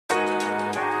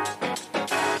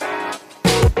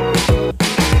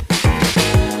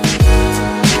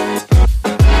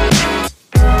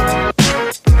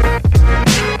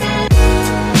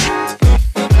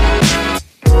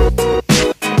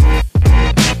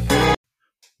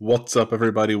What's up,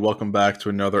 everybody? Welcome back to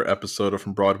another episode of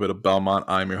From Broadway to Belmont.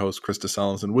 I'm your host, Krista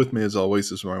Sellens, and with me, as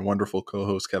always, is my wonderful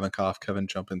co-host, Kevin Koff. Kevin,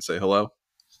 jump in, say hello.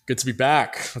 Good to be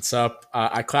back. What's up?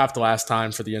 I clapped the last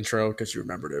time for the intro because you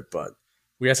remembered it, but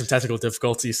we had some technical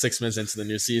difficulties 6 minutes into the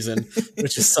new season,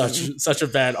 which is such a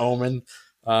bad omen.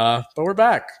 But we're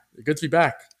back. Good to be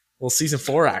back. Well, season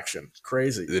 4 action.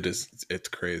 Crazy. It is. It's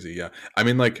crazy, yeah. I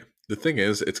mean, the thing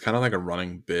is, it's kind of like a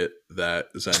running bit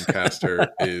that Zencastr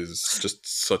is just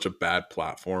such a bad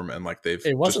platform, and they've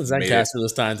It wasn't just made Zencastr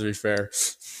this time, to be fair.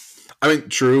 I mean,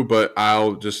 true, but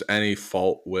any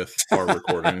fault with our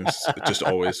recordings, it just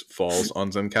always falls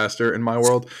on Zencastr in my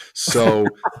world. So,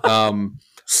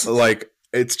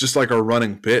 it's just like a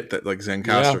running bit that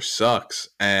Zencastr sucks,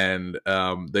 and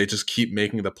they just keep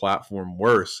making the platform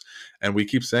worse. And we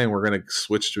keep saying we're going to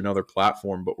switch to another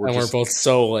platform, but we're both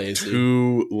so lazy,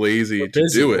 too lazy to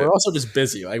do it. We're also just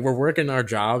busy. We're working our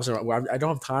jobs, and I don't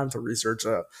have time to research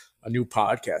a new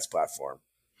podcast platform.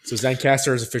 So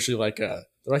Zencastr is officially they're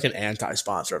like an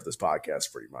anti-sponsor of this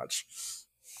podcast, pretty much.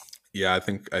 Yeah, I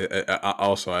think I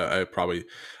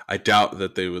doubt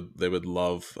that they would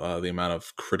love the amount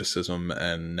of criticism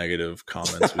and negative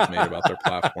comments we've made about their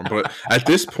platform. But at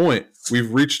this point,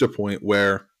 we've reached a point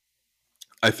where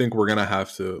I think we're gonna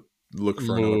have to look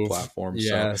for another platform.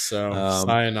 Yeah, so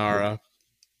sayonara.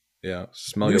 Yeah,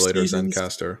 smell you later,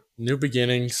 Zencastr. New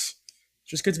beginnings.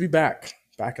 Just good to be back.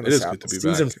 Back in the South. It is good to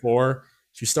be Season back. 4.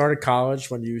 If you started college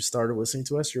when you started listening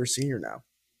to us, you're a senior now.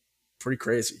 Pretty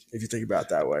crazy if you think about it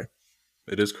that way.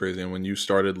 It is crazy. And when you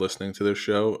started listening to this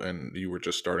show and you were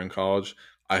just starting college,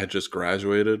 I had just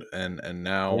graduated, and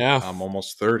now I'm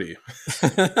almost 30.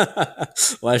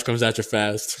 Life comes at you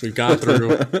fast. We've gone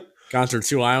through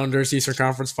 2 Islanders Eastern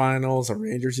Conference Finals, a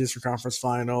Rangers Eastern Conference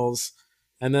Finals,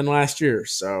 and then last year.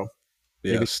 So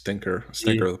yeah, stinker of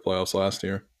the playoffs last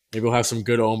year. Maybe we'll have some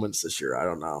good omens this year. I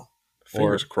don't know.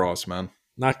 Fingers crossed, man.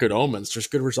 Not good omens,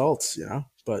 just good results,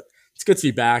 But it's good to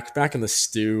be back in the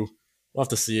stew. We'll have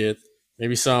to see it.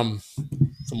 Maybe some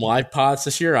live pods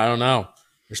this year. I don't know.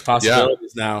 There's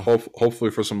possibilities now.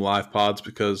 Hopefully for some live pods,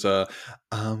 because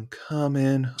I'm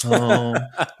coming home.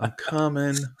 I'm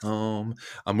coming home.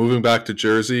 I'm moving back to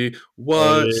Jersey.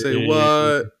 What? Hey. Say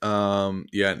what?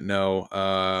 Yeah, no.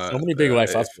 So many big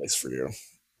life updates for you.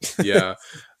 Yeah.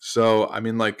 So I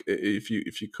mean, if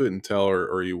you couldn't tell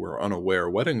or you were unaware,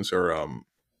 weddings are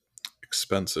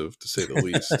expensive, to say the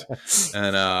least.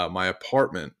 And my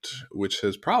apartment, which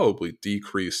has probably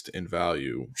decreased in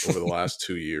value over the last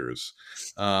 2 years,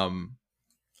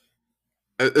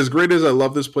 as great as I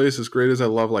love this place, as great as I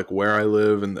love where I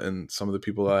live and some of the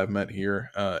people that I've met here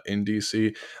in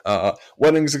DC,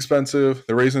 wedding's expensive.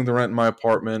 They're raising the rent in my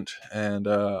apartment, and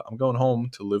I'm going home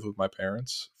to live with my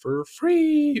parents for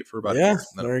free for about a year.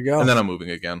 There you go. And then I'm moving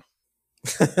again.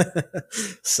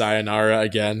 Sayonara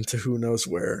again to who knows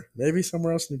where. Maybe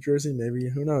somewhere else in New Jersey, maybe,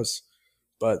 who knows.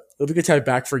 But it'll be good to have you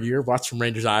back for a year. Watch some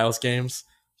Rangers Isles games.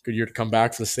 Good year to come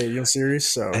back for the Stadium Series.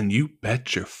 So, and you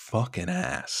bet your fucking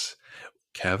ass,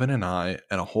 Kevin and I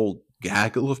and a whole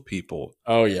gaggle of people.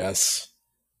 Oh, yes.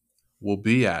 Will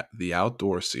be at the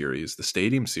outdoor series, the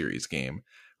Stadium Series game,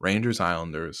 Rangers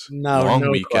Islanders, no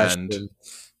weekend. Question.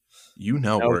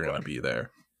 We're going to be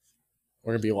there.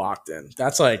 We're going to be locked in.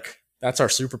 That's our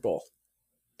Super Bowl.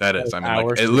 That is. I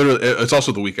mean, it's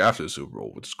also the week after the Super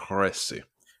Bowl, which is crazy.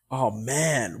 Oh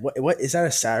man, what is that?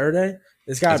 A Saturday?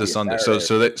 It's a Sunday.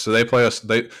 Saturday. So they play us.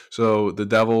 So the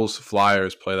Devils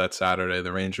Flyers play that Saturday.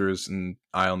 The Rangers and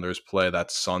Islanders play that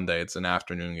Sunday. It's an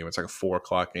afternoon game. It's like a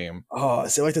 4:00 game. Oh,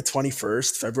 is it like the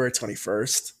 21st, February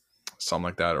 21st? Something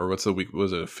like that. Or what's the week?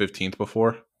 Was it 15th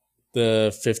before?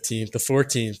 The 15th, the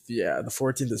 14th. Yeah, the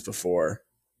 14th is before.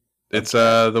 It's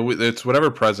it's whatever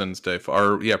President's Day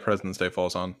President's Day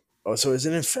falls on. Oh, so is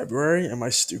it in February? Am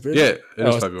I stupid? Yeah, it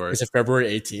is February. Is it February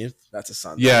 18th? That's a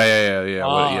Sunday. Yeah.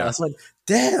 Yeah. That's like,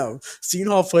 damn. Seton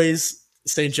Hall plays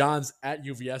St. John's at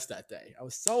UVS that day. I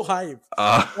was so hyped.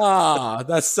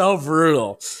 That's so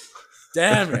brutal.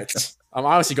 Damn it. I'm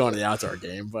obviously going to the outdoor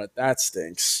game, but that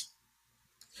stinks.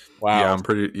 Wow.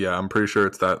 Yeah, I'm pretty sure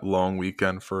it's that long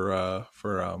weekend for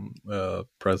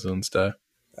President's Day.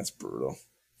 That's brutal.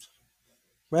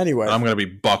 Anyway, I'm going to be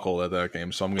buckled at that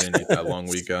game, so I'm going to need that long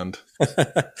weekend.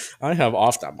 I have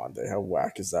off that Monday. How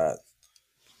whack is that?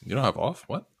 You don't have off?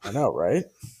 What? I know, right?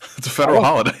 It's a federal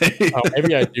holiday.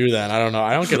 Maybe I do then. I don't know.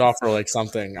 I don't get off for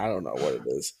something. I don't know what it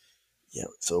is. Yeah.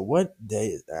 So what day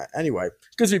is that? Anyway,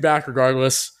 good to be back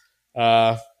regardless.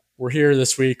 We're here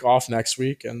this week, off next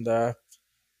week, and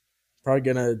probably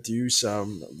going to do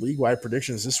some league-wide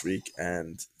predictions this week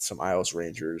and some Isles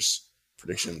Rangers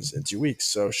predictions in 2 weeks.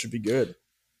 So it should be good.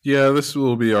 Yeah, this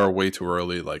will be our way too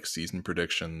early like season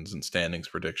predictions and standings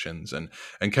predictions, and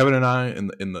Kevin and I in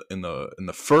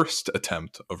the first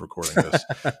attempt of recording this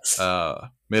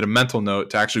made a mental note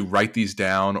to actually write these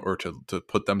down or to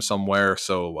put them somewhere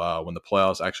so when the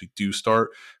playoffs actually do start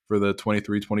for the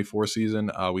 23-24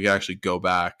 season, we can actually go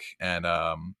back and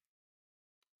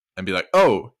be like,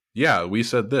 oh yeah, we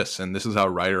said this and this is how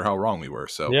right or how wrong we were.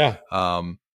 So Yeah.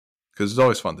 because it's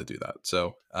always fun to do that.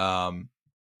 So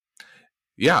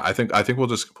yeah, I think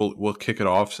we'll kick it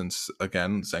off since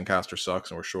again Zencaster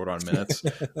sucks and we're short on minutes.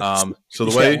 So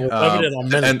the Yeah, way we're limited on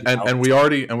minutes now. and we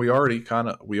already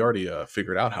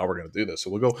figured out how we're gonna do this. So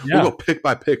we'll Yeah, go pick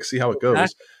by pick, see how it goes.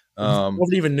 exactly. Um,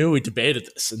 Nobody even knew we debated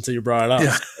this until you brought it up.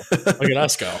 yeah. So look at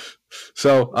us go.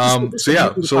 So This so is the yeah, beauty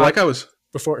of the so like I was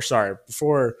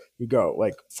before you go,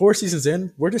 like 4 seasons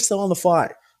in, we're just still on the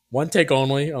fly. One take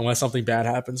only, unless something bad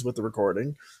happens with the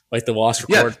recording, like the lost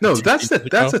Yeah, record no, two that's seasons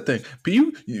that's ago. the thing.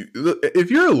 But if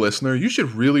you're a listener, you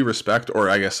should really respect, or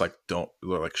I guess like don't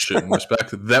or like shouldn't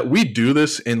respect that we do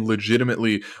this in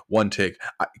legitimately one take.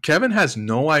 Kevin has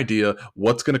no idea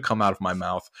what's going to come out of my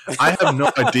mouth. I have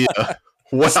no idea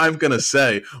what I'm going to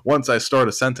say once I start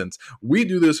a sentence. We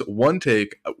do this one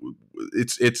take.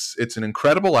 It's an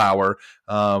incredible hour.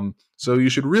 So you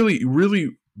should really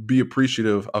be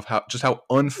appreciative of how Yeah,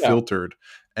 unfiltered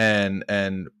and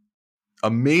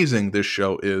amazing this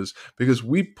show is because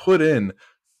we put in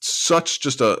such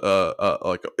just a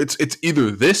like it's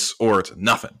either this or it's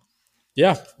nothing.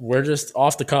 yeah, we're just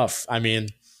off the cuff. I mean,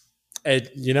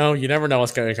 you never know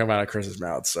what's going to come out of Chris's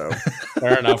mouth. So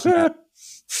fair enough, man.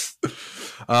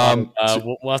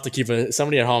 So, We'll have to keep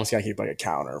somebody at home's got to keep like a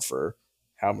counter for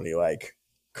how many like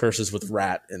curses with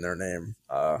rat in their name.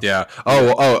 yeah.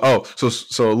 Oh.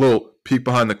 So a little peek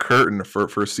behind the curtain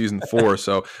for season 4.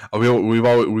 So we've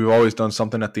always done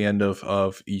something at the end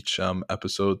of each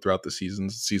episode throughout the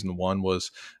seasons. Season 1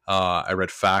 was I read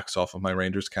facts off of my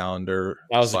Rangers calendar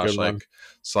That was a good one.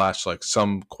 slash like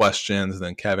some questions. And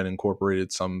then Kevin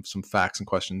incorporated some facts and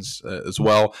questions as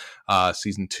well.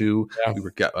 Season 2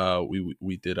 Yeah.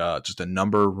 we did just a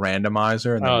number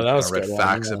randomizer, and then Oh, we that kind was of a read good one.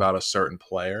 facts Yeah. about a certain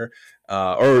player.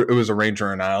 Or it was a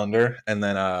Ranger and Islander, and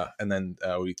then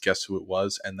we guessed who it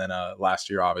was, and then last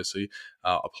year, obviously,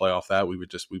 a playoff that we would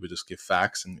just give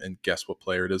facts and guess what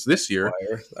player it is. This year,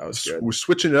 Fire. That was good. we're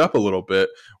switching it up a little bit.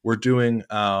 We're doing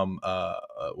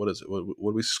what is it?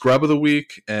 What do we scrub of the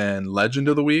week and legend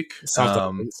of the week?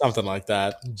 Something like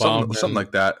that. Something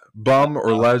like that. Bum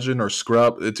or legend or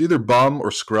scrub. It's either bum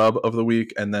or scrub of the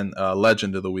week, and then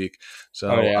legend of the week. Oh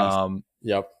So yeah.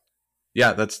 Yep.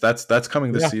 yeah, that's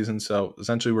coming this Yeah. season. So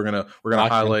essentially, we're gonna Locked in.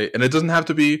 highlight, and it doesn't have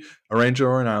to be a Ranger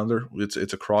or an Islander.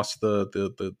 It's across the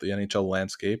NHL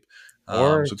landscape.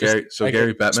 Or So just Gary just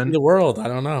be Bettman, the world. I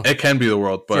don't know. it can be the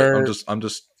world, but For I'm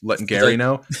just letting the Gary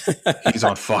know he's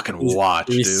on fucking watch,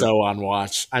 he's dude. so on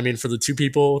watch. I mean, for the two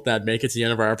people that make it to the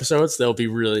end of our episodes, they'll be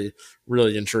really,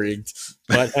 really intrigued.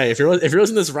 But hey, if you're listening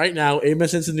to this right now, 8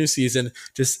 minutes into the new season,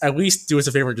 just at least do us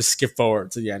a favor and just skip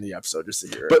forward to the end of the episode just to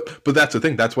hear it. But that's the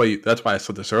thing. That's why I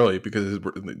said this early, because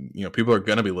people are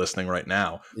going to be listening right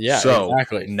now. Yeah, So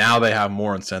exactly. now they have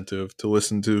more incentive to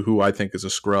listen to who I think is a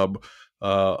scrub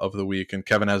of the week. And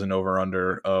Kevin has an over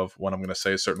under of when I'm going to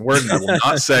say a certain word, and I will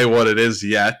not say what it is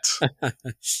yet.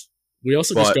 We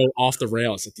also just But go off the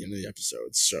rails at the end of the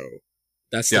episode, so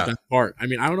that's the yeah, best part. I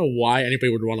mean, I don't know why anybody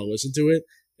would want to listen to it.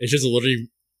 It's just literally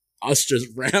us just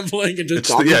rambling and just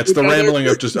talking. it's the to each other. rambling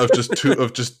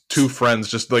of just two friends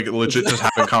just like legit just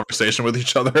having conversation with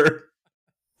each other.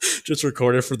 Just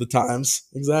recorded for the times.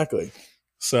 Exactly.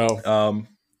 So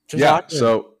just Yeah. lock in.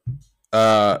 So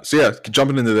yeah,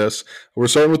 jumping into this, we're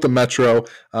starting with the Metro.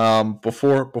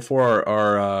 Before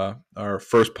our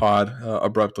first pod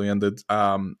abruptly ended,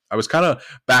 I was kind of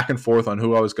back and forth on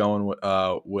who I was going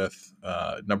with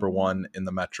number one in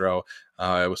the Metro.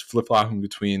 I was flip flopping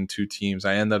between two teams.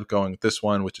 I ended up going with this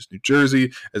one, which is New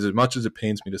Jersey. As much as it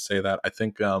pains me to say that, I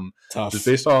think Tough. just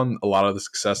based on a lot of the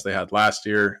success they had last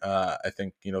year, I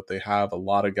think they have a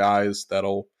lot of guys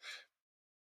that'll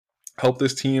help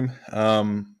this team.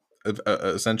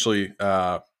 Essentially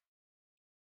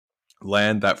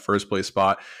land that first place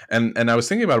spot, and I was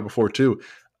thinking about it before too.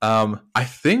 I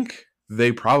think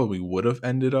they probably would have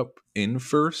ended up in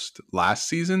first last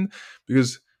season,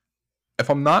 because if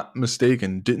I'm not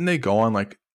mistaken, didn't they go on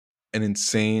like an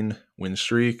insane win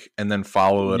streak and then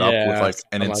follow it up with Yeah, like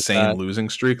an something like insane that. losing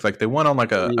streak? Like they went on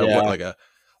like Yeah,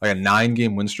 a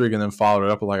 9-game win streak and then followed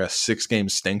it up with like a 6-game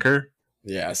stinker.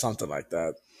 yeah, something like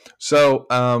that. So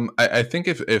I think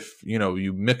if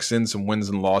you mix in some wins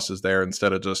and losses there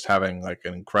instead of just having like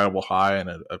an incredible high and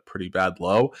a pretty bad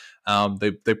low,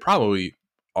 they probably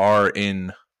are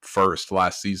in first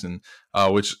last season,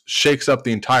 which shakes up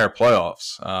the entire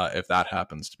playoffs if that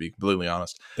happens. To be completely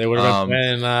honest, They would have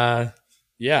been um,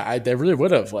 playing. They really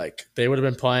would have. Like they would have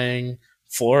been playing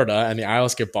Florida, and the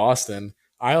Isles get Boston.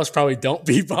 Isles probably don't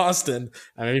beat Boston,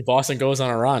 and maybe Boston goes on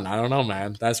a run. I don't know,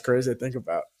 man. That's crazy to think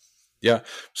about. yeah.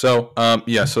 So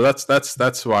so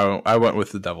that's why I went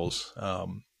with the Devils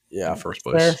in Yeah, first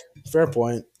fair, place. fair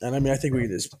point. And I mean, I think we can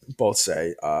just both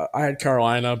say I had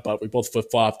Carolina, but we both flip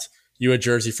flopped. You had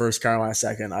Jersey first, Carolina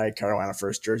second. I had Carolina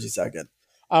first, Jersey second.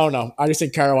 I don't know. I just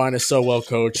think Carolina is so well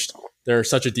coached. They're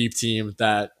such a deep team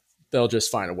that they'll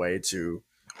just find a way to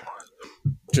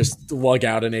just lug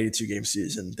out an 82 game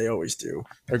season. They always do.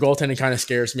 Their goaltending kind of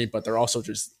scares me, but they're also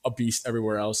just a beast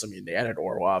everywhere else. I mean, they added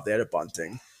Orlov, they added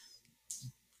Bunting.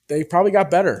 They probably got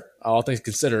better, all things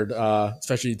considered.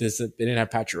 Especially this, they didn't have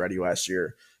Pacioretty last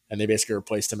year, and they basically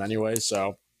replaced him anyway.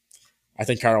 So I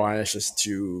think Carolina is just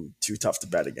too tough to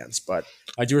bet against. But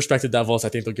I do respect the Devils. I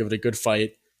think they'll give it a good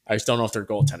fight. I just don't know if their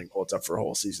goaltending holds up for a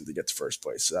whole season to get to first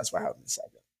place. So that's why I have them in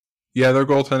second. Yeah, their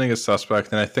goaltending is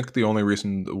suspect, and I think the only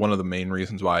reason, one of the main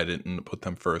reasons why I didn't put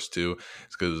them first too,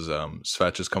 is because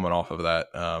Svech is coming off of that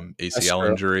That's ACL true.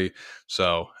 injury.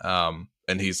 So,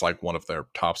 and he's like one of their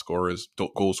top scorers,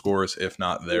 goal scorers, if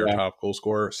not their Yeah, top goal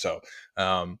scorer. So,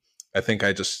 I think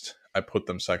I put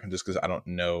them second just because I don't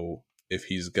know if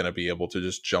he's going to be able to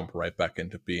just jump right back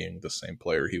into being the same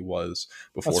player he was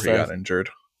that's before he fair. got injured.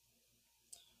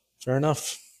 Fair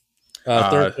enough. Third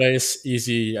Uh, place,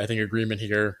 easy, I think, agreement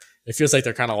here. It feels like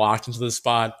they're kind of locked into the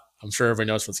spot. I'm sure everybody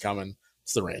knows what's coming.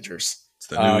 It's the Rangers. it's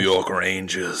the New Uh, York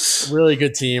Rangers. really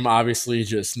good team, obviously,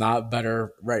 just not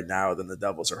better right now than the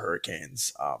Devils or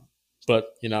Hurricanes. But,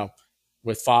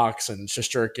 with Fox and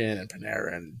Shesterkin and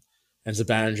Panarin and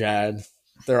Zibanejad,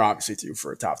 they're obviously due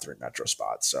for a top three Metro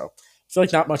spot. So I feel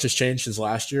like not much has changed since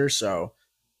last year. So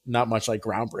not much like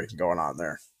groundbreaking going on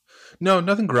there. No,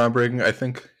 nothing groundbreaking. I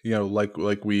think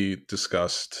like we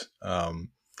discussed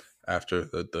after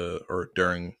the or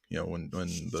during when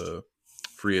the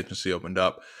free agency opened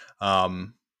up.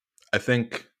 Um, I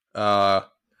think I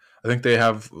think they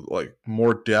have like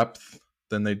more depth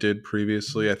than they did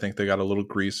previously. I think they got a little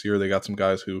greasier. They got some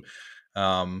guys who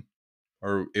um,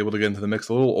 are able to get into the mix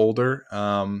a little older.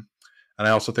 And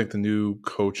I also think the new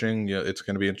coaching, it's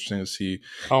going to be interesting to see.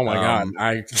 Oh my God. Um,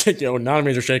 Not a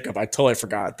major shakeup. I totally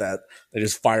forgot that they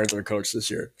just fired their coach this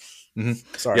year. mhm.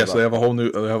 Sorry Yeah, so about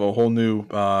that. they have a whole new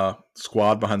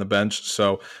squad behind the bench.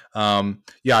 So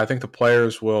yeah, I think the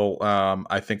players will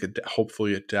I think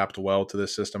hopefully adapt well to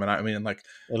this system. And I mean, like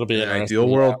It'll in be an ideal interesting.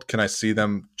 Yeah. world, can I see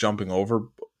them jumping over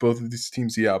both of these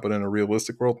teams? Yeah, but in a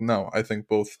realistic world, no. I think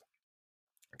both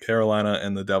Carolina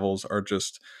and the Devils are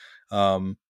just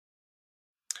um,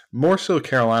 more so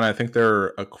Carolina. I think they're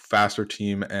a faster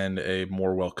team and a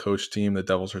more well coached team. The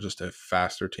Devils are just a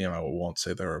faster team. I won't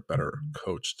say they're a better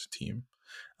coached team.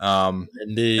 And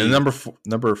Indeed.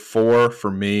 number four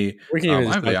for me, We can even I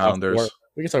just have talk the about four. Islanders.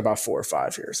 We can talk about 4 or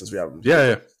 5 here since we have them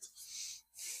Yeah, both.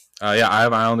 yeah, yeah. I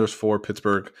have Islanders four,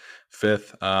 Pittsburgh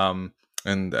fifth. And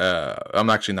I'm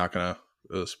actually not gonna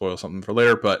spoil something for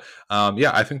later, but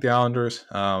yeah, I think the Islanders.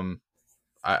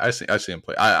 I see him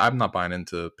play. I'm not buying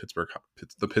into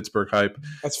the Pittsburgh hype.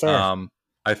 That's fair. Um,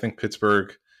 I think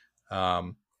Pittsburgh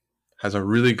um, has a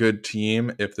really good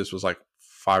team. If this was like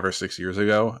 5 or 6 years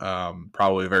ago,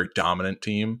 probably a very dominant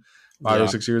team 5 or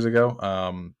 6 years ago.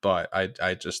 But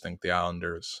I just think the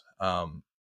Islanders.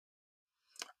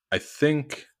 I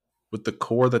think with the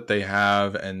core that they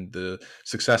have and the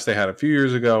success they had a few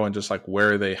years ago, and just like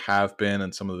where they have been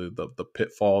and some of the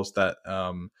pitfalls that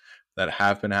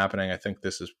have been happening, I think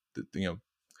this is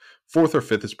fourth or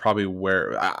fifth is probably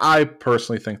where I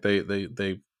personally think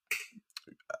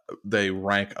they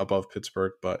rank above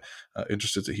Pittsburgh. But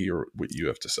interested to hear what you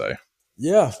have to say.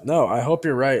 Yeah, no, I hope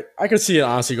you're right. I could see it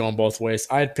honestly going both ways.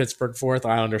 I had Pittsburgh fourth,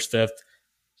 Islanders fifth,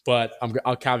 but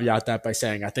I'll caveat that by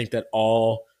saying I think that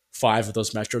all 5 of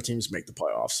those Metro teams make the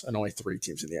playoffs, and only 3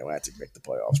 teams in the Atlantic make the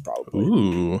playoffs, probably.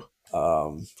 Ooh,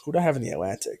 Who do I have in the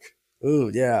Atlantic?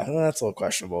 Ooh, yeah, well, that's a little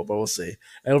questionable, but we'll see.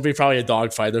 It'll be probably a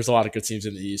dogfight. There's a lot of good teams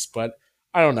in the East, but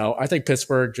I don't know. I think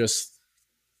Pittsburgh just.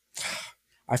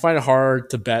 I find it hard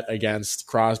to bet against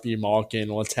Crosby, Malkin,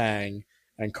 Letang,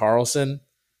 and Carlson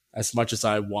as much as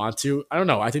I want to. I don't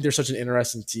know. I think they're such an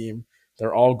interesting team.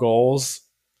 They're all goals,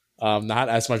 not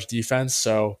as much defense.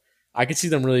 So I could see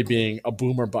them really being a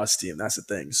boom or bust team. That's the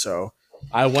thing. So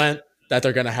I went that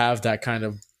they're going to have that kind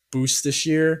of boost this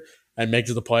year and make it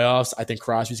to the playoffs. I think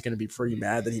Crosby's going to be pretty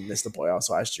mad that he missed the playoffs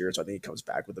last year. So I think he comes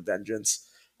back with a vengeance.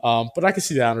 But I can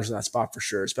see the Islanders in that spot for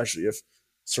sure, especially if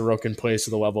Sorokin plays to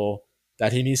the level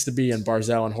that he needs to be, and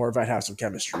Barzell and Horvat have some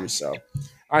chemistry. So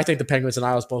I think the Penguins and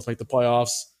Isles both make the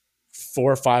playoffs.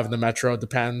 4 or 5 in the Metro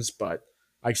depends, but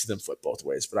I see them flip both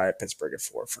ways. But I have Pittsburgh at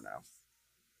 4 for now.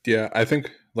 Yeah, I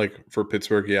think like for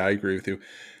Pittsburgh, yeah, I agree with you.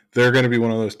 They're going to be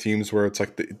one of those teams where it's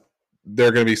like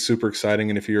they're going to be super exciting,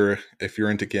 and if you're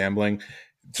into gambling,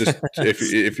 just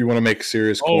if you want to make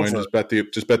serious coin, Over.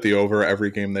 just bet the over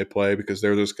every game they play because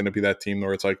they're just going to be that team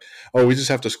where it's like, oh, we just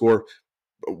have to score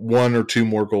one or two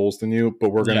more goals than you, but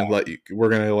Yeah, we're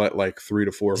gonna let like 3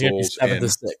 to 4 it's gonna be goals in.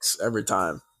 7-6 every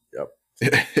time.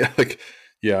 Yep, Like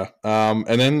yeah,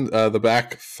 and then the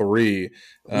back three,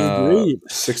 we agreed.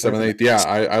 6, Very 7, 8. nice.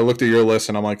 Yeah, I looked at your list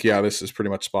and I'm like, yeah, this is pretty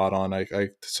much spot on. I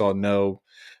saw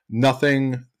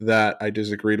nothing that I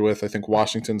disagreed with. I think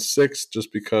Washington's 6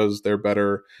 just because they're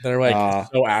better. They're like Uh,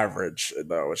 so average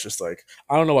though. It's just like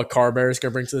I don't know what Carbear is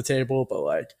gonna bring to the table, but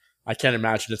like I can't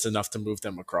imagine it's enough to move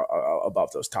them across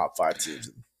above those top 5 teams.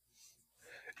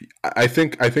 I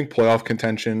think playoff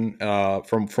contention.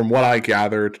 From what I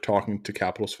gathered talking to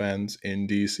Capitals fans in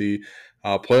DC,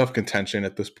 playoff contention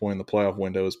at this point in the playoff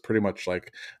window is pretty much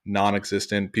like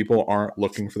non-existent. People aren't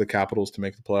looking for the Capitals to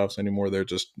make the playoffs anymore. They're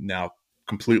just now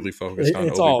completely focused on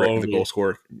It's Ovi all breaking the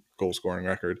Ovi. goal scoring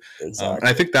record. And I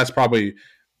Exactly. think that's probably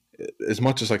as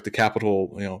much as like the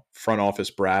Capital, front office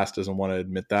brass doesn't want to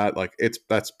admit that. Like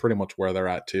that's pretty much where they're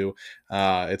at too.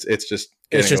 It's just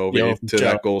It's getting just the Ovi Ovi to show.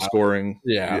 that goal scoring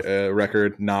Yeah.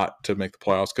 record, not to make the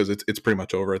playoffs because it's pretty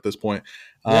much over at this point.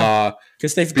 Yeah. Uh,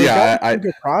 Because but they've got yeah, some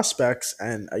good prospects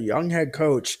and a young head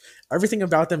coach. Everything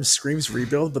about them screams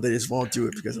rebuild, but they just won't do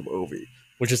it because of Ovi.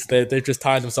 Which is they've just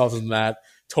tied themselves in that and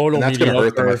total that's going to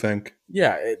hurt them, I mediocre. think.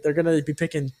 Yeah, they're going to be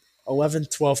picking 11,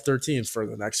 12, 13 for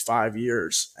the next 5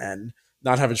 years and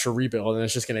not having to rebuild, and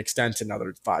it's just going to extend to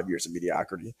another 5 years of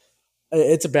mediocrity.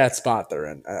 It's a bad spot they're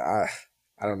in. I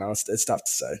don't know. It's tough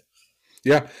to say.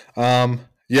 Yeah,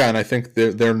 yeah, and I think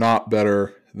they're not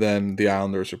better than the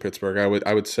Islanders or Pittsburgh.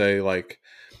 I would say like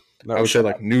I No would say shot.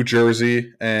 like New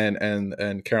Jersey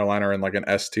and Carolina are in like an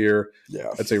S tier. Yeah.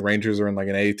 I'd say Rangers are in like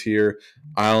an A tier.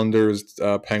 Islanders,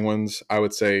 Penguins. I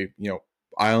would say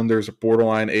Islanders are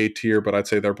borderline A tier, but I'd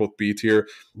say they're both B tier.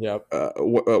 Yep.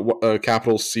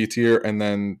 Capitals C tier, and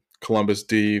then Columbus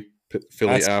D,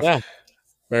 Philly That's F. yeah.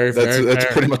 Very That's very that's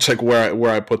fair. pretty much like where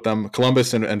I put them.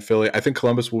 Columbus and Philly. I think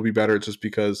Columbus will be better just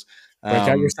because. Break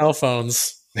out your Um, cell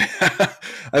phones. I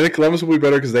think Columbus will be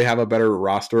better because they have a better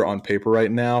roster on paper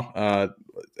right now.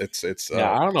 It's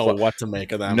Yeah, I don't know what to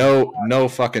make of them. no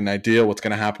fucking idea what's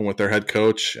going to happen with their head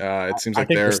coach. It seems I like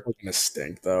think they're they're still going to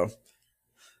stink, though.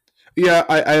 yeah.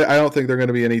 I don't think they're going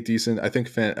to be any decent. I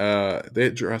think they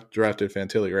drafted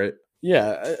Fantilli, right?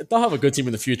 Yeah, they'll have a good team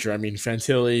in the future. I mean,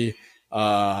 Fantilli,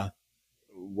 uh,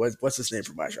 what's his name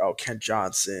from last year? Oh, Kent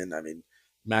Johnson. I mean,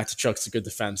 Matt Tkachuk's a good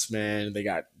defenseman. They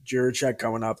got Juracek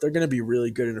coming up. They're going to be really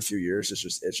good in a few years.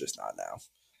 It's just not now.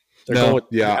 They're No, going.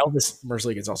 yeah, Elvis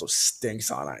Merzlikins also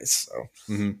stinks on ice. So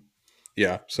hmm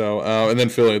yeah. So and then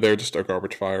Philly, they're just a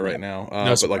garbage fire yeah, right now.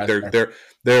 no But like surprise they're there. they're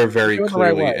they're They're very doing the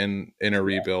right way. clearly in a Yeah,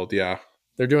 rebuild. Yeah.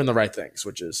 they're doing the right things,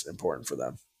 which is important for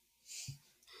them.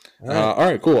 All right. All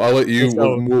right, cool. I'll let Hey, you.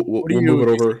 so, what do We'll move you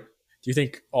it do? over. You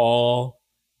think all?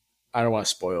 I don't want to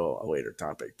spoil a later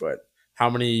topic, but how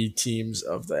many teams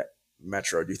of the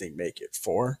Metro do you think make it?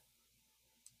 4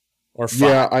 or 5?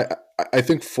 Yeah, I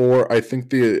think four. I think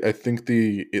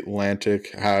the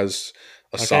Atlantic has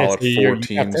a Okay, so solid you four you got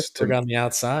teams Pittsburgh to. on the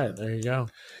outside. There you go.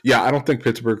 Yeah, I don't think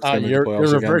Pittsburgh's gonna make the You're playoffs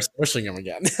again. reverse pushing them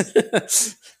again.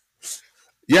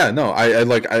 Yeah, no,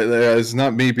 it's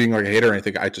not me being like a hater or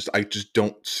anything. I just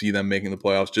don't see them making the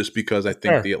playoffs just because I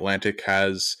think Sure. the Atlantic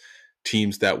has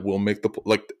teams that will make the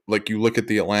like you look at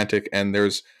the Atlantic and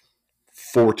there's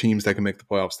four teams that can make the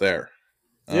playoffs there.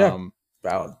 Yeah. Um,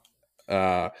 Valid.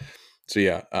 uh, So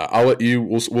yeah, I'll let you.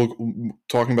 We'll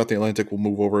talking about the Atlantic. We'll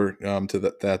move over to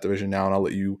that division now, and I'll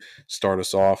let you start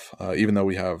us off. Even though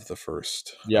we have the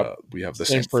first, Yep. we have the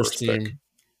Same same first first pick. team.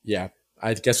 Yeah.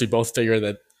 I guess we both figure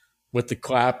that with the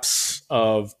collapse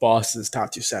of Boston's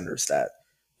top 2 centers, that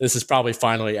this is probably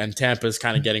finally, and Tampa's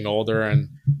kind of getting older and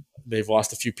they've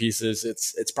lost a few pieces.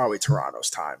 It's probably Toronto's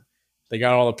time. They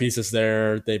got all the pieces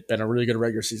there. They've been a really good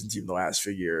regular season team the last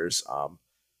few years.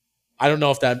 I don't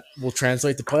know if that will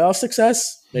translate to playoff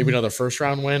success. Maybe another first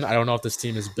round win. I don't know if this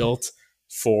team is built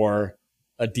for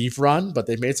a deep run, but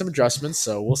they've made some adjustments,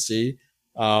 so we'll see.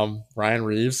 Ryan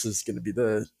Reeves is going to be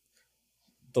the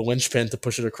linchpin to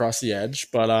push it across the edge.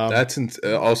 But That's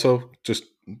also just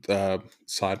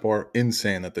sidebar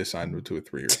insane that they signed him to a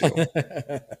 3-year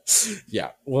deal. yeah,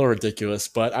 a little ridiculous.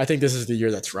 But I think this is the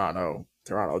year that Toronto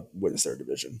wins their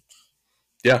division.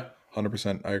 Yeah,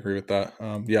 100%. I agree with that.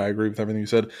 Yeah, I agree with everything you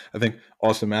said. I think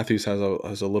Austin Matthews has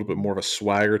a little bit more of a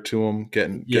swagger to him,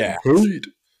 getting Yeah, paid.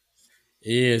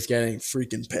 He is getting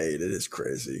freaking paid. It is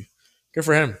crazy. Good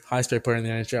for him. Highest paid player in the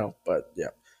NHL. But yeah.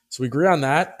 So we agree on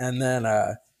that. And then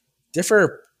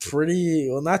differ pretty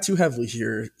well, not too heavily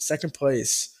here. Second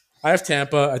place. I have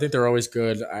Tampa. I think they're always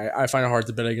good. I find it hard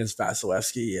to bet against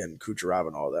Vasilevsky and Kucherov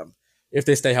and all of them. If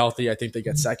they stay healthy, I think they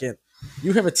get second.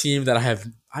 You have a team that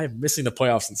I am missing the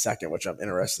playoffs in second, which I'm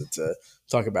interested to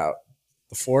talk about.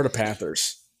 The Florida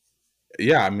Panthers.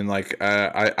 Yeah, I mean, like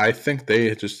I think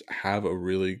they just have a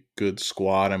really good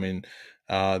squad. I mean,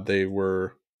 they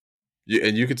were,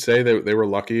 and you could say they were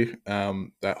lucky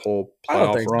that whole I don't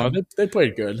playoff think so. run. They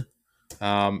played good.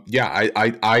 Yeah,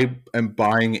 I am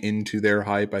buying into their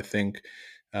hype. I think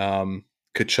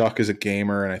Kachuk is a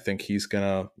gamer, and I think he's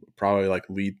gonna probably like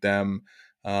lead them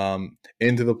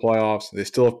into the playoffs. They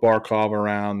still have Barkov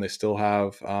around. They still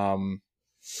have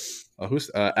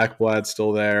who's Ekblad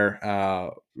still there.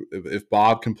 If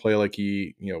Bob can play like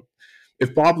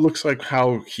if Bob looks like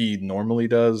how he normally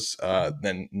does,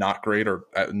 then not great or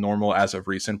normal as of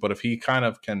recent. But if he kind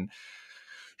of can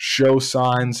show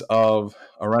signs of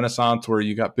a renaissance where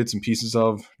you got bits and pieces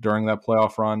of during that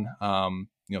playoff run,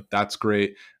 that's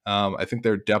great. I think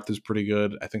their depth is pretty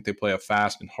good. I think they play a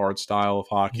fast and hard style of Mhm.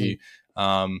 hockey.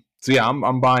 So yeah,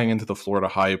 I'm buying into the Florida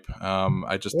hype.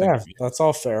 I just think, Yeah, that's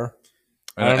all fair.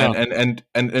 I don't and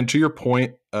know. and to your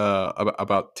point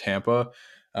about Tampa,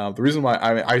 the reason why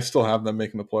I still have them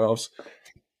making the playoffs,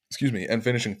 excuse me, and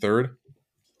finishing third.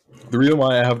 The reason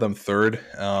why I have them third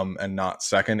and not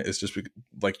second is just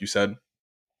like you said.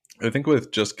 I think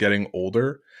with just getting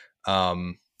older,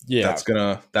 um, Yeah. that's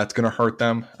gonna hurt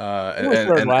them. They were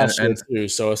third last year And too,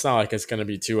 so it's not like it's going to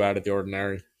be too out of the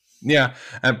ordinary. yeah,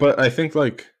 but I think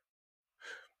like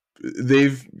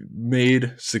they've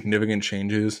made significant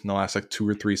changes in the last like 2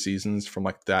 or 3 seasons from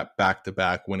like that back to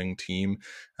back winning team.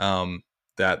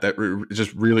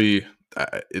 Just really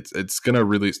it's gonna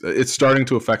really it's starting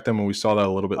to affect them, and we saw that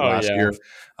a little bit Oh last yeah. year.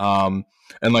 Um,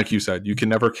 and like you said, you can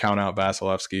never count out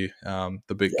Vasilevsky,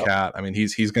 the big Yep. cat. I mean,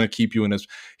 he's gonna keep you in his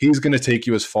he's gonna take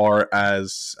you as far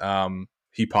as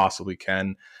he possibly can.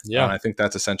 And Yeah. I think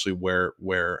that's essentially where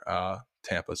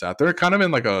Tampa's at. They're kind of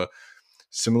in like a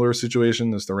similar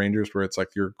situation as the Rangers, where it's like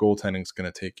your goaltending is going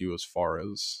to take you as far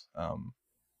as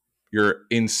your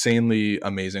insanely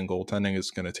amazing goaltending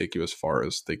is going to take you as far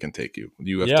as they can take you.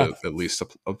 You have Yeah. to at least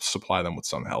supply them with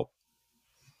some help.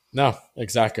 No,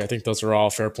 exactly. I think those are all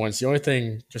fair points. The only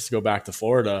thing, just to go back to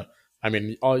Florida, I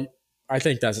mean, I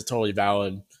think that's a totally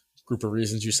valid group of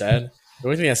reasons you said. The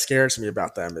only thing that scares me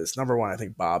about them is number one, I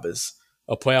think Bob is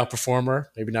a playoff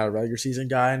performer, maybe not a regular season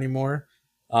guy anymore.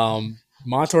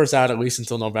 Montour's out at least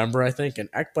until November, I think, and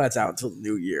Ekblad's out until the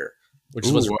new year, which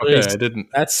is what's Ooh, really okay, I didn't.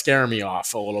 that's scaring me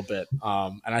off a little bit.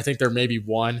 And I think there may be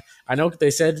one. I know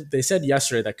they said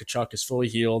yesterday that Kachuk is fully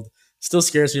healed. Still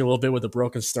scares me a little bit with a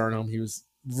broken sternum. He was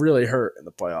really hurt in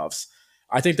the playoffs.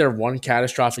 I think they're one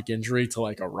catastrophic injury to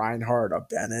like a Reinhardt, a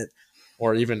Bennett,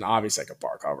 or even obviously like a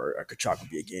Barkov or a Kachuk would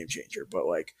be a game changer. But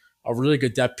like a really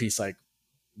good depth piece like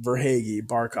Verhage,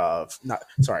 Barkov, not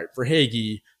sorry,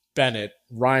 Verhage, Bennett,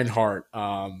 Reinhardt,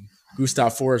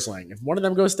 Gustav Forsling. If one of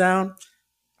them goes down,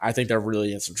 I think they're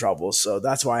really in some trouble. So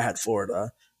that's why I had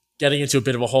Florida getting into a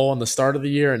bit of a hole in the start of the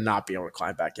year and not being able to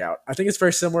climb back out. I think it's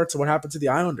very similar to what happened to the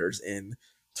Islanders in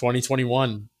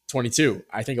 2021, 22.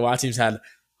 I think a lot of teams had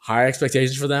high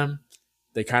expectations for them.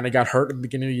 They kind of got hurt at the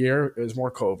beginning of the year. It was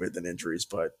more COVID than injuries,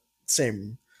 but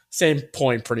same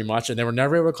point pretty much. And they were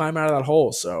never able to climb out of that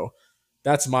hole. So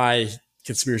that's my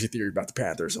conspiracy theory about the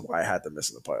Panthers and why I had them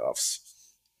missing the playoffs.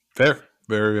 Fair,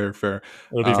 very very fair.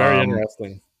 It'll be very Um,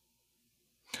 interesting.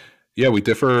 yeah, we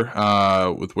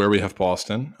differ with where we have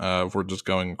Boston. If we're just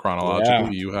going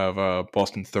chronologically, Yeah. you have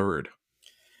Boston third.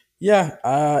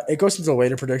 Yeah, it goes into a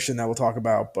later prediction that we'll talk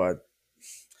about, but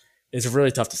it's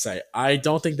really tough to say. I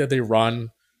don't think that they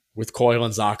run with Coyle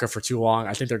and Zaka for too long.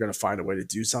 I think they're going to find a way to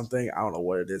do something. I don't know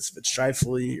what it is, if it's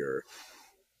Shifley or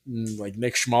like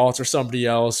Nick Schmaltz or somebody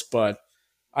else, but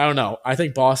I don't know. I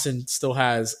think Boston still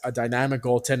has a dynamic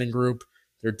goaltending group.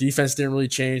 Their defense didn't really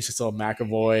change. They still have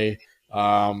McAvoy,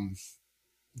 um,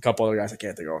 a couple other guys I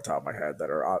can't think of off the top of my head that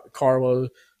are Carlo,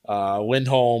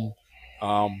 Lindholm,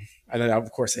 and then of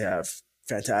course they have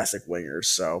fantastic wingers.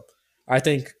 So I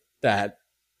think that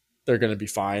they're going to be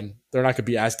fine. They're not going to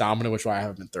be as dominant, which is why I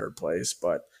have them in third place.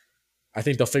 But I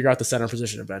think they'll figure out the center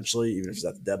position eventually, even if it's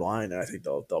at the deadline, and I think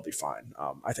they'll be fine.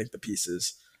 I think the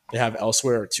pieces they have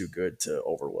elsewhere are too good to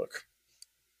overlook.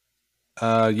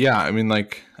 Yeah, I mean,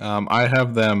 like, I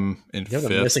have them in You have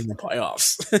them fifth. missing the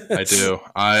playoffs. I do.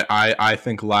 I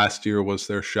think last year was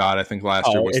their shot. I think last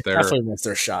year Oh, was it their definitely missed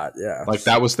their shot. Yeah. like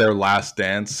that was their last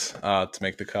dance to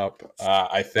make the cup.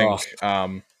 I think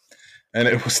Oh, and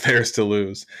it was theirs to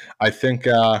lose. I think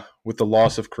with the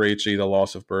loss of Krejci, the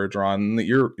loss of Bergeron,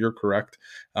 you're correct.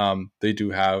 They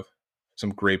do have some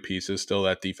great pieces still.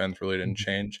 That defense really didn't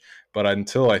change, but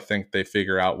until I think they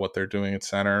figure out what they're doing at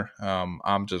center,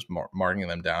 I'm just marking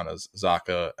them down as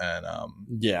Zaka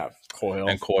Yeah, Coyle.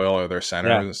 and Coyle are their Yeah.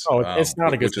 centers, Oh, it's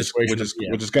not a good situation to be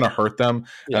in. which is going to hurt them. And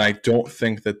Yeah. I don't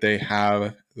think that they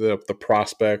have the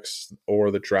prospects or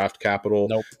the draft capital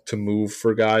Nope. to move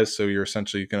for guys. So you're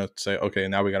essentially going to say, okay,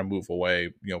 now we got to move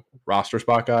away, roster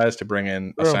spot guys to bring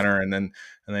in a True. center, and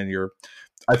then you're.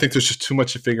 I think there's just too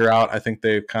much to figure out. I think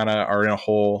they kind of are in a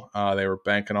hole. They were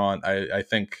banking on. I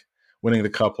think winning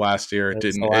the cup last year, it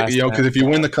It's the didn't. last Because man if you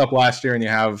win the cup last year and you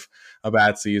have a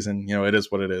bad season, it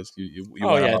is what it is. You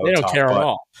Oh went yeah, out they on don't top, care at but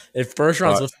all. If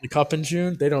Bergeron's but lifting the cup in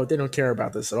June, they don't care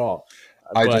about this at all.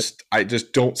 But I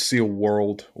just don't see a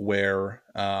world where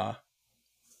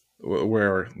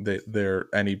they're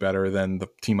any better than the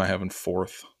team I have in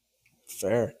fourth.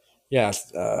 fair, yeah.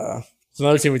 It's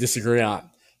another team we disagree on.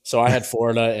 So I had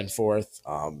Florida in fourth,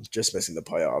 just missing the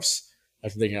playoffs.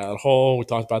 After thinking out of the hole, we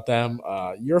talked about them.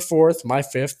 Your fourth, my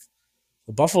fifth,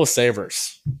 the Buffalo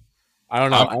Sabres. I don't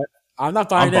know. I'm I'm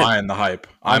not I'm buying in. buying the hype.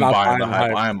 I'm I'm not buying buying the the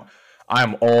hype. hype.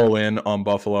 I'm all in on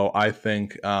Buffalo.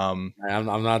 I'm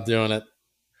not doing it.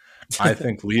 I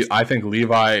think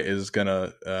Levi is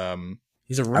gonna.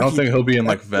 He's a I don't rookie. think he'll be in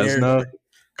like That's scary. Vesna That's scary.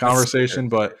 conversation,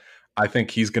 but I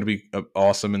think he's going to be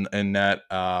awesome in net.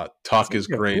 Tuck is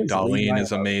Who great. is Levi? Darlene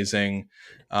is amazing.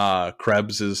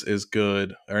 Krebs is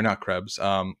good, or not Krebs.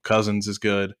 Cousins is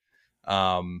good.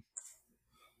 Um,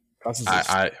 Cousins is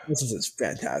I Cousins is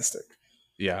fantastic.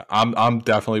 yeah, I'm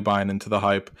definitely buying into the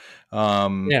hype.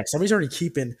 Yeah, somebody's already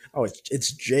keeping. Oh,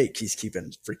 it's Jake. He's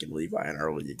keeping freaking Levi in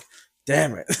our league.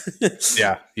 Damn it.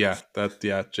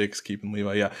 Jake's keeping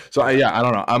Levi. Yeah, so Yeah, I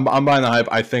don't know. I'm buying the hype.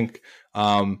 I think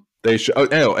they should.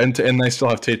 And they still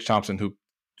have Tage Thompson, who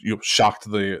shocked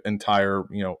the entire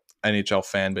NHL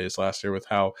fan base last year with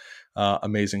how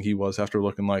amazing he was after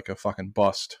looking like a fucking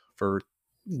bust for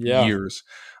yeah, years.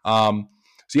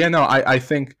 So yeah, no, I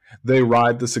think they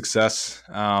ride the success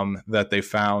that they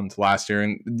found last year,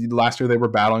 and last year they were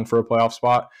battling for a playoff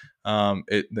spot.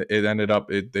 It ended up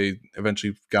they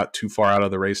eventually got too far out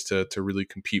of the race to really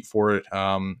compete for it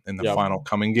in the yeah, final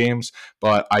coming games.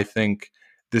 But I think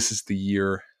this is the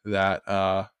year that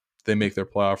they make their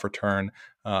playoff return,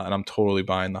 and I'm totally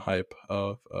buying the hype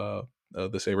of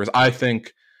the Sabres. I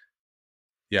think.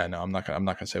 Yeah, no, I'm not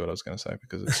gonna say what I was gonna say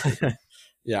because it's stupid.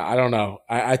 yeah. I don't know.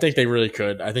 I think they really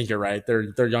could. I think you're right.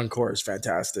 Their young core is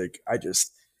fantastic.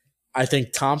 I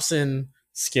think Thompson,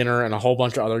 Skinner, and a whole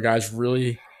bunch of other guys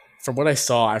really, from what I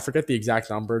saw, I forget the exact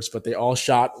numbers, but they all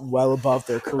shot well above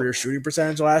their career shooting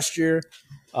percentage last year.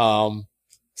 Um,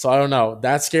 so I don't know.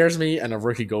 That scares me, and a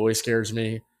rookie goalie scares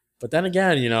me. But then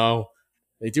again,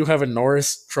 they do have a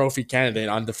Norris Trophy candidate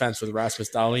on defense with Rasmus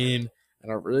Dahlin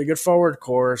and a really good forward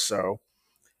core. So,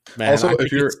 man, I Also,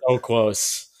 think it's so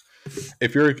close.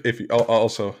 if you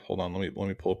also hold on, let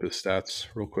me pull up his stats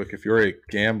real quick. If you're a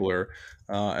gambler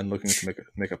and looking to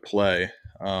make a play,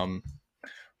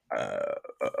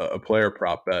 a player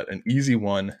prop bet, an easy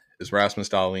one is Rasmus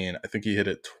Dahlin. I think he hit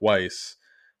it twice.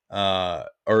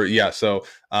 Or yeah, so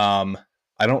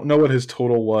I don't know what his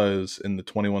total was in the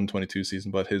 21-22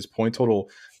 season, but his point total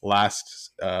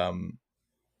last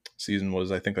season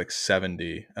was I think like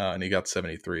 70, and he got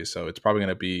 73. So it's probably going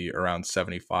to be around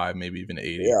 75, maybe even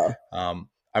 80. Yeah,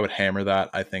 I would hammer that.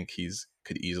 I think he's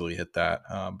could easily hit that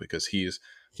because he's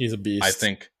a I beast.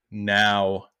 think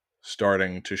now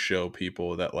starting to show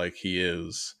people that like he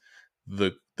is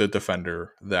the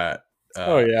defender that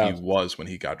Oh he yeah, was when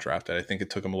he got drafted. I think it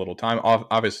took him a little time.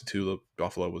 Obviously, too, the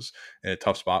Buffalo was in a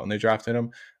tough spot when they drafted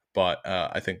him, but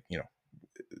I think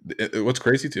what's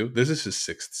crazy too. This is his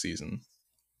sixth season.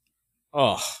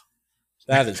 oh,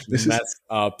 that is This is messed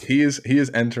up. he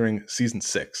is entering season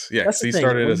six. Yeah, That's because the he thing.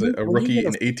 started as a When you rookie get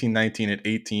in 18-19 at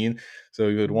 18. So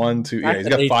he had one, two. the Yeah, fact he's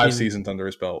that got 5 18, seasons under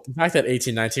his belt. the fact that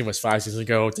 18-19 was 5 seasons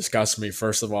ago disgusts me.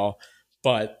 First of all,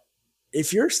 but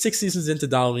if you're 6 seasons into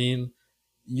Darlene,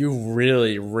 you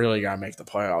really, really gotta make the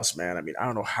playoffs, man. I mean, I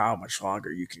don't know how much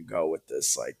longer you can go with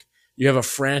this. Like, you have a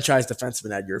franchise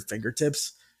defenseman at your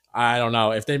fingertips. I don't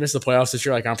know if they miss the playoffs this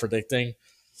year, like I'm predicting.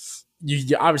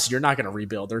 Obviously you're not going to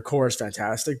rebuild. Their core is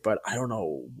fantastic, but I don't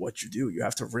know what you do. You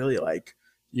have to really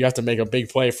you have to make a big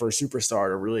play for a superstar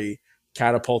to really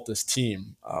catapult this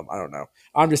team. I don't know.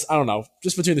 I don't know.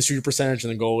 Just between the shooting percentage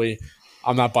and the goalie,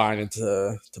 I'm not buying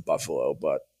into Buffalo,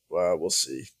 but we'll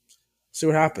see. See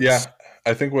what happens. Yeah,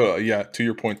 I think. Well, yeah. To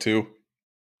your point too,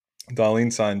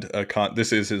 Darlene signed a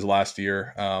This is his last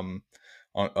year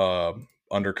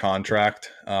under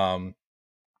contract.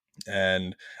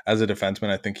 And as a defenseman,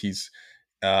 I think his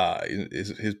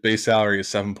base salary is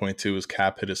 7.2. His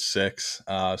cap hit is 6.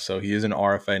 So he is an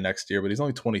RFA next year, but he's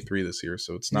only 23 this year,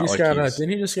 so it's He not just like got. he's.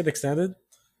 Didn't he just get extended?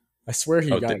 I swear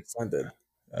he Oh, got extended.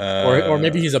 Or uh,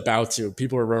 maybe he's about to.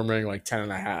 People are rumoring like 10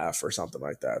 and a half or something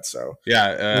like that. So look yeah.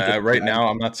 at Right that. now,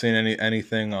 I'm not seeing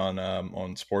anything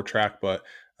on Sport Track, but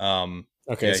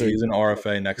Okay, yeah, so he's an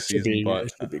RFA it next should season. be But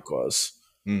it should be close.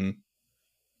 mm,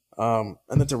 And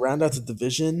then to round out the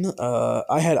division,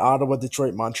 I had Ottawa,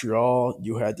 Detroit, Montreal.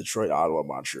 You had Detroit, Ottawa,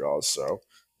 Montreal. So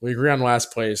we agree on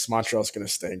last place. Montreal's going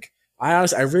to stink. I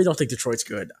really don't think Detroit's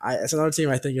good. It's another team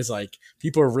I think is like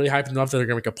people are really hyping them up that they're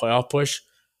going to make a playoff push.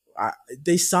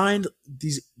 They signed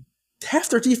these. Half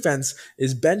their defense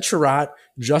is Ben Chirot,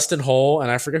 Justin Hole, and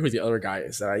I forget who the other guy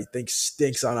is that I think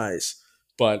stinks on ice.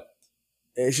 But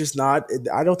it's just not.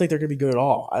 I don't think they're going to be good at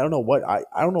all. I don't know what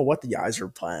the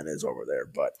Yzer plan is over there,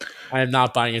 but I am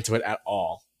not buying into it at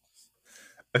all.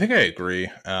 I think I agree.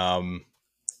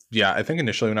 Yeah, I think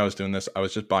initially when I was doing this, I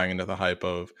was just buying into the hype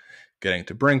of getting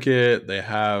to Brinket. They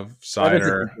have Everything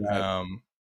Cider. is bad.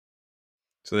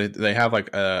 So they have like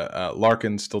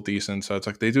Larkin's still decent. So it's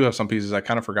like they do have some pieces. I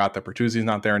kind of forgot that Bertuzzi's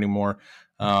not there anymore.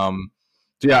 Um,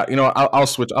 so yeah, I'll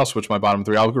switch my bottom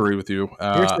three. I'll agree with you.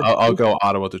 Here's the I'll go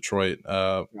Ottawa, Detroit,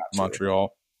 got you.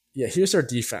 Montreal. Yeah, here's their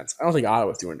defense. I don't think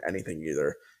Ottawa's doing anything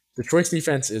either. Detroit's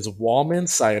defense is Wallman,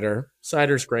 Cider.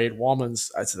 Cider's great.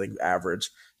 Wallman's I think average.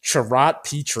 Chirot,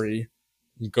 Petrie,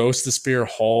 Ghost the Spear,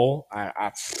 Hull.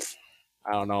 I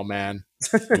don't know, man.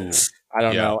 Ooh, I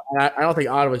don't yeah. know. And I don't think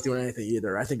Ottawa's doing anything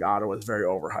either. I think Ottawa's very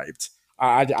overhyped.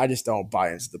 I just don't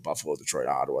buy into the Buffalo Detroit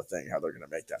Ottawa thing, how they're going to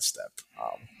make that step.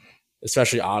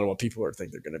 Especially Ottawa, people are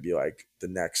think they're going to be like the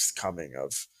next coming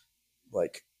of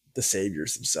like the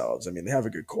saviors themselves. I mean, they have a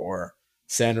good core.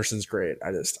 Sanderson's great.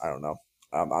 I don't know.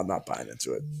 I'm not buying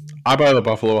into it. I buy the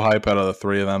Buffalo hype out of the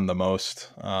three of them the most.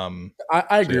 I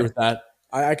So agree yeah. with that.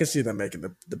 I can see them making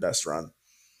the best run.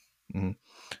 Mhm.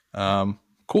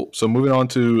 Cool. So moving on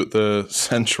to the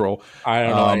Central. I don't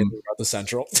know Um, anything about the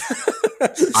Central.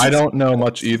 I don't know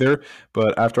much either,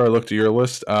 but after I looked at your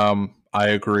list, I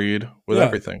agreed with Yeah,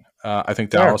 everything. I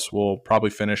think fair. Dallas will probably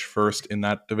finish first in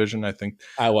that division.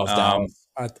 I love Um, Dallas.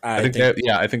 I think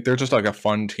I think they're just like a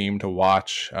fun team to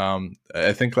watch.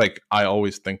 I think like I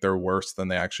always think they're worse than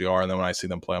they actually are, and then when I see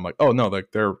them play, I'm like, oh no,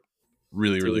 like they're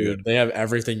really really good. dude, they have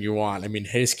everything you want. I mean,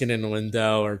 Haskin and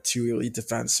Lindell are two elite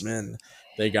defensemen.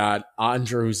 They got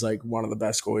Andre, who's like one of the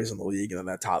best goalies in the league, and then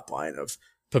that top line of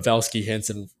Pavelski, Hintz,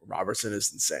 and Robertson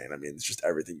is insane. I mean, it's just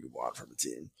everything you want from a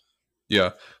team.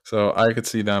 Yeah, so I could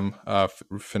see them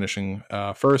finishing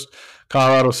first.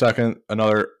 Colorado second,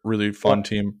 another really fun Yep.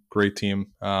 team, great team.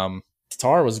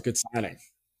 Tatar was a good signing. Good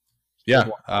Yeah,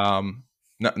 one.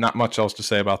 not much else to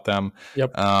say about them.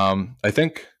 Yep. I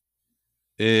think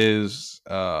is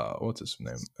what's his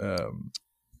name?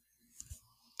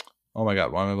 Oh my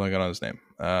god, why am I blanking on his name?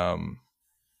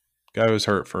 Guy who was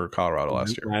hurt for Colorado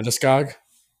last year. Landeskog.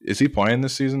 Is he playing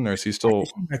this season, or is he I still think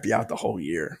he might be out the whole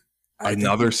year. I think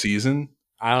another season?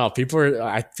 I don't know. People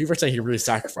are saying he really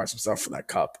sacrificed himself for that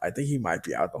cup. I think he might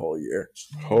be out the whole year, which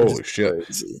is Holy shit!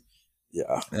 crazy.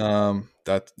 Yeah.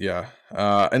 That yeah.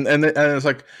 And it's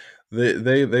like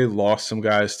they lost some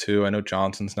guys too. I know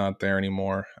Johnson's not there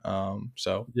anymore.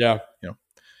 So Yeah. you know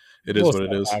it is Little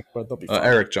what it is. setback, but they'll be fine.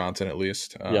 Eric Johnson, at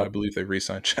least. I Yep. believe they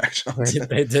re-signed Jack Johnson.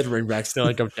 They did bring back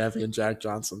Stanley Cup champion Jack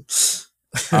Johnson.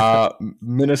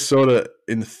 Minnesota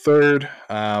in third.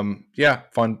 Yeah,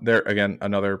 fun. They're again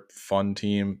another fun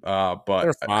team. They're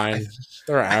But fine.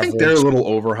 They're I think they're a average. little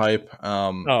overhype.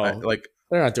 No,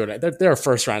 they're not doing it. They're a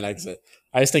first round exit.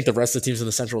 I just think the rest of the teams in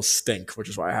the Central stink, which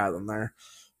is why I have them there.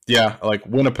 yeah, like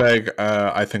Winnipeg.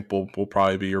 I think will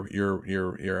probably be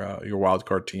your wild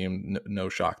card team. No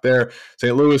shock there.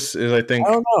 St. Louis is, I I think,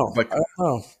 don't know. like I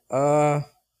don't know.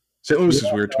 St. Louis Yeah,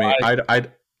 is weird to no, me.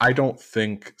 I don't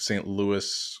think St.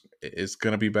 Louis is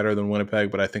going to be better than Winnipeg,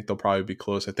 but I think they'll probably be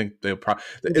close. I think they'll probably,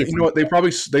 you know what, they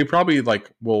probably like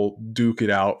will duke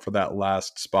it out for that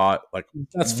last spot, like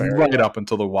that's fair. right up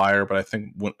until the wire. But I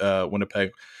think Winnipeg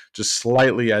just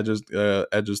slightly edges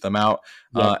them out.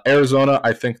 Yep. Arizona,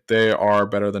 I think they are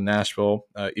better than Nashville,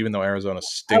 even though Arizona I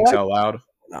stinks like. out loud.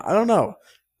 I don't know.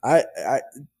 I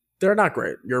they're not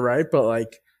great. You're right, but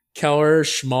like Keller,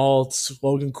 Schmaltz,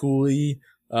 Logan Cooley,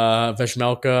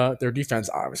 Veshmelka, their defense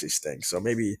obviously stinks. So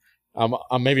maybe I'm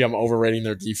overrating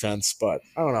their defense, but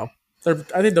I don't know.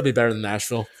 I think they'll be better than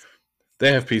Nashville.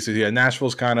 They have pieces. Yeah,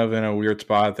 Nashville's kind of in a weird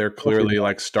spot. They're clearly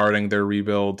like starting their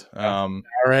rebuild. Yeah. All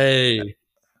right.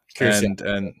 Curious.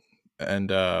 And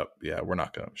yeah, we're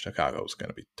not gonna. Chicago's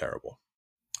gonna be terrible.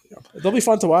 Yeah. They'll be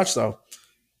fun to watch though.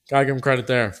 Gotta give them credit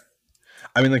there.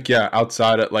 I mean, like, yeah,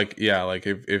 outside of like, yeah, like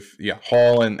if yeah,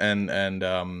 Hall And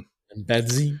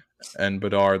Bedsy. and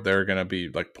Bedard, they're gonna be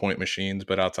like point machines.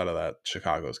 But outside of that,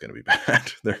 Chicago's gonna be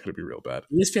bad. They're gonna be real bad.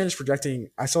 ESPN is projecting.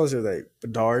 I saw this the other day.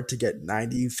 Bedard to get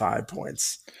 95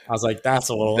 points. I was like, that's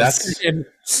a little That's insane.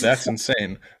 that's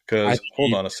insane. I Because think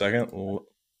hold on a second.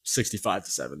 65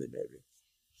 to 70 maybe.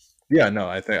 Yeah, no,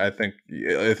 I think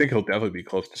he'll definitely be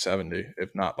close to 70, if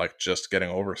not like just getting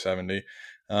over 70.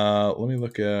 Let me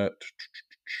look at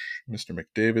Mr.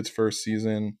 McDavid's first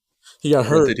season. He got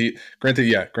hurt. Granted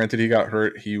he got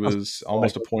hurt. He I was was like,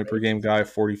 almost a point per game guy,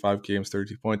 45 games,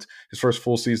 30 points. His first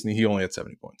full season, he only had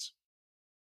 70 points.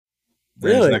 And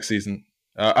his really? next season,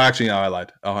 actually, no, I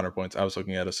lied. 100 points. I was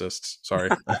looking at assists. Sorry.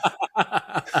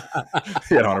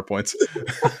 He had 100 points.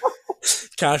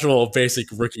 Casual, basic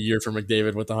rookie year for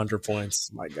McDavid with 100 points.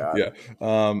 My God. Yeah.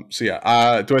 So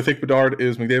yeah. Do I think Bedard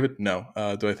is McDavid? No.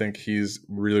 Do I think he's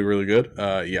really, really good?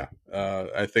 Yeah.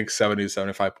 I think 70 to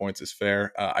 75 points is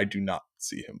fair. I do not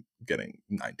see him getting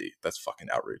 90. That's fucking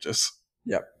outrageous.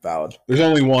 Yep, valid. There's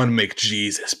only one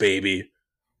McJesus, baby,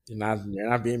 You're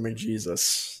not being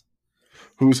McJesus.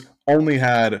 who's only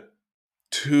had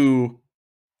two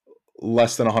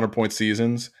less than 100 point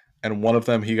seasons, and one of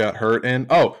them he got hurt in.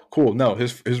 Oh, cool. No,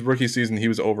 his rookie season he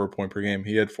was over a point per game.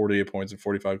 He had 48 points in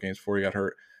 45 games before he got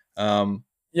hurt.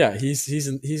 Yeah, he's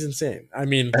insane. I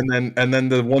mean, And then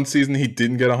the one season he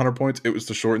didn't get 100 points, it was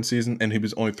the shortened season, and he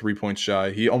was only 3 points shy.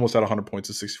 He almost had 100 points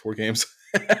in 64 games.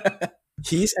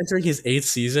 he's entering his 8th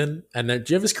season. And then,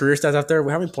 do you have his career stats out there?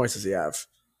 How many points does he have?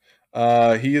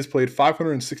 He has played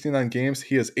 569 games.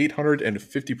 He has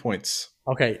 850 points.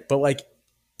 Okay, but like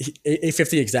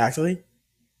 850 exactly.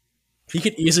 He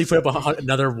could easily put up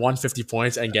another 150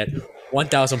 points and get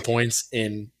 1,000 points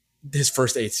in his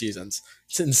first 8 seasons.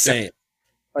 It's Yeah, insane.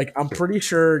 Like I'm pretty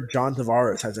sure John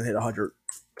Tavares hasn't hit 100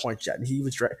 points yet, and he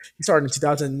started in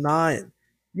 2009.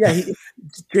 Yeah,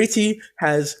 JT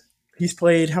he's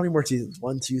played how many more seasons?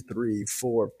 1, 2, 3,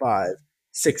 4, 5,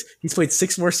 6. He's played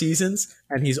 6 more seasons,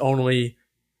 and he's only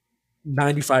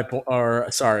 95 or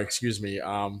sorry, excuse me,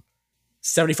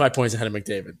 75 points ahead of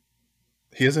McDavid.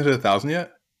 he hasn't hit 1,000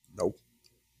 yet. Nope.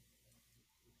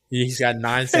 He's got And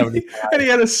 970. he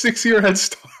had a 6-year head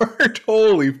start.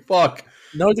 Holy fuck.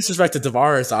 No disrespect to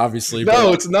Tavares, obviously, but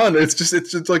No, it's none. It's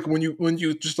just like when you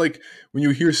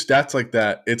hear stats like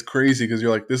that, it's crazy because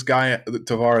you're like, this guy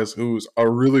Tavares, who's a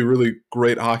really, really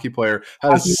great hockey player,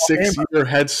 had a hockey Hall of Famer. 6-year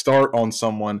head start on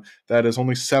someone that is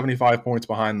only 75 points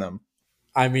behind them.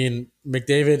 I mean,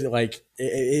 McDavid, like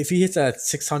if he hits at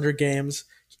 600 games,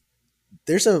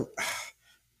 there's a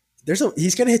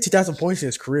he's gonna hit 2,000 points in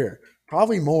his career,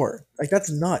 probably more. Like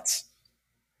that's nuts.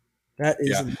 That is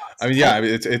Yeah, I nuts. mean, yeah, I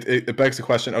mean, it begs the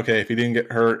question. Okay, if he didn't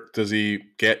get hurt, does he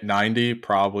get 90?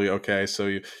 Probably. Okay, so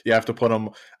you have to put him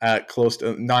at close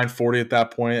to 940 at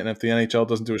that point, and if the NHL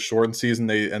doesn't do a shortened season,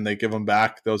 they give him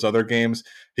back those other games,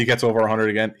 he gets over 100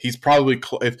 again. He's probably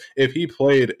if he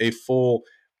played a full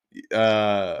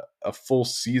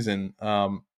season.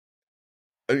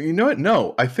 You know what?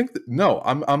 No, I think no.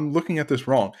 I'm looking at this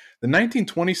wrong. The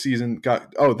 1920 season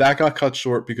got cut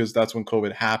short because that's when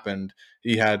COVID happened.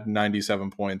 He had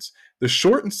 97 points. The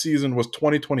shortened season was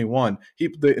 2021.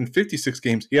 In 56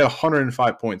 games he had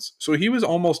 105 points. So he was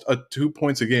almost a 2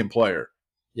 points a game player,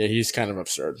 Yeah, he's kind of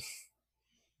absurd.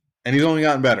 and he's only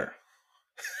gotten better.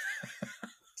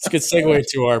 It's a good segue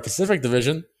to our Pacific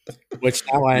Division, which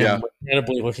now I am Yeah,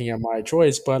 regrettably looking at my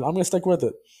choice, but I'm going to stick with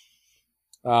it.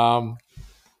 Um,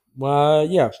 well,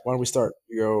 yeah. Why don't we start?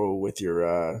 You go with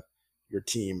your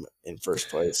team in first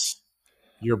place.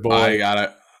 Your boy.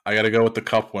 I gotta go with the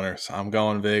Cup winners. I'm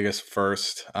going Vegas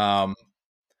first.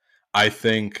 I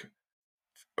think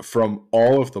from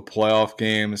all of the playoff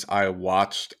games I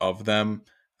watched of them,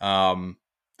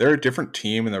 they're a different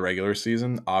team in the regular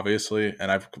season, obviously,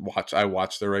 and I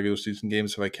watch their regular season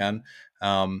games if I can.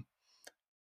 Um,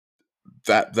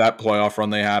 that playoff run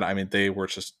they had, I mean, they were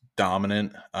just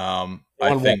dominant. They I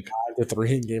won what, think 9-3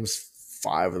 in games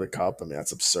 5 of the cup. I mean,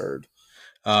 that's absurd.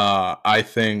 I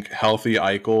think healthy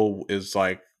Eichel is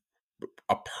like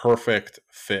a perfect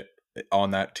fit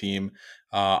on that team.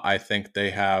 I think they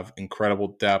have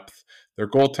incredible depth. Their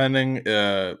goaltending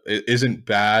isn't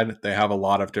bad. They have a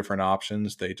lot of different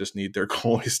options. They just need their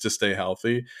goalies to stay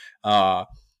healthy. But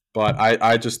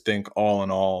I just think all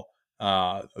in all,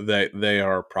 they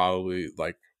are probably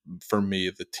like for me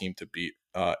the team to beat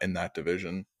in that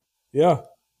division, Yeah.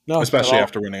 No, that especially all.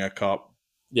 after winning a cup.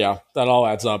 Yeah, that all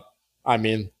adds up. I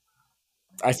mean,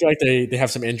 I feel like they have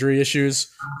some injury issues,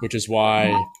 which is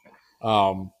why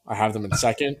I have them in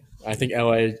second. I think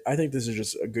LA. I think this is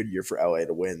just a good year for LA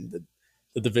to win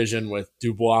the division with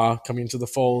Dubois coming into the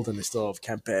fold, and they still have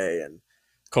Kempe and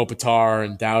Kopitar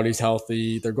and Dowdy's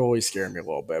healthy. Their goalies scare me a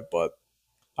little bit, but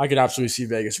I could absolutely see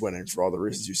Vegas winning for all the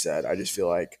reasons you said. I just feel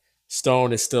like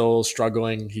Stone is still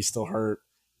struggling. He's still hurt,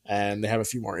 and they have a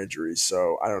few more injuries.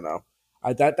 So I don't know.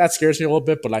 That scares me a little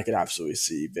bit, but I could absolutely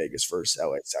see Vegas first,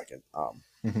 LA second.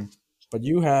 Mhm. But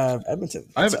you have Edmonton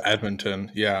I at have second.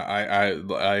 Edmonton. Yeah,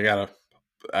 I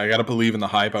gotta believe in the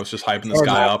hype. I was just hyping It's this hard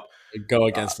guy not up. to go Uh,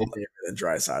 against McDavid and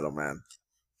Draisaitl, man.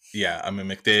 yeah, I mean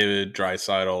McDavid,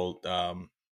 Draisaitl,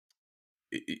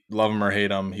 love him or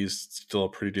hate him, he's still a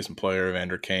pretty decent player.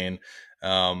 Evander Kane,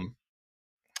 um,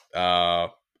 uh,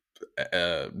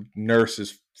 Nurse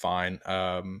is fine.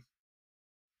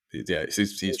 Yeah,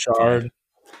 he's fine. Richard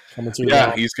coming through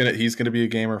Yeah, them. he's gonna be a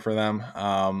gamer for them.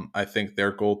 I think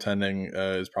their goaltending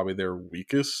is probably their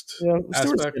weakest Yeah, Stuart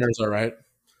aspect. Skinner's all right.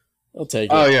 I'll take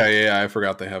Oh it. yeah. I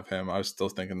forgot they have him. I was still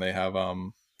thinking they have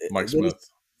Mike They Smith.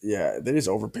 just, yeah, they just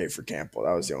overpaid for Campbell.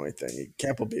 That was the only thing.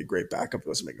 Campbell would be a great backup. It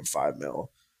was making 5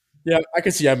 mil. Yeah, I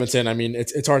could see Edmonton. I mean,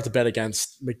 it's hard to bet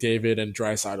against McDavid and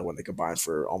Draisaitl when they combine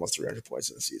for almost 300 points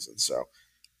in the season. So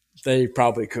they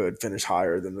probably could finish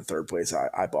higher than the third place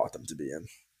I bought them to be in.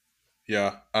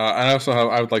 Yeah, and I also have.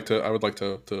 I would like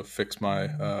to fix my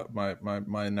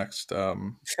next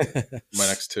my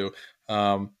next two.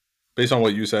 Um, Based on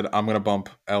what you said, I'm gonna bump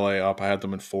LA up. I had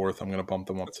them in fourth. I'm gonna bump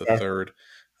them up That's to fair. third.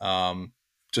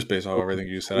 Just based on everything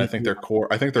you said, I think their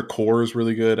core is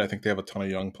really good. I think they have a ton of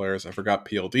young players. I forgot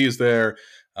PLD is there.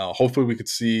 Hopefully, we could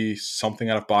see something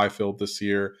out of Byfield this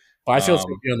year. Byfield's going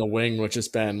to Um, be on the wing, which has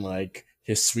been like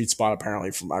his sweet spot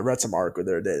apparently. From I read some article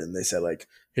the other day, and they said like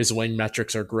his wing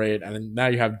metrics are great. And then now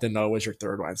you have Deneau as your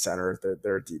third line center.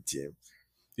 They're a deep team.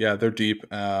 yeah, they're deep.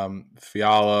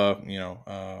 Fiala, Oh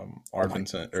my,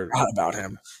 Arvidsson, or forgot about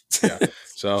him. yeah.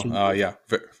 So Jesus. yeah,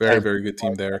 very very good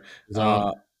team there. His own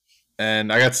Uh,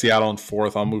 and I got Seattle in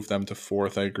fourth. I'll move them to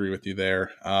fourth. I agree with you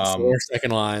there. four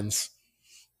second lines.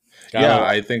 Gotta Yeah, love.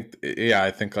 I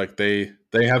think like they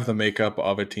have the makeup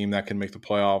of a team that can make the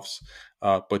playoffs,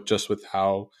 but just with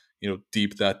how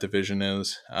deep that division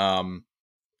is.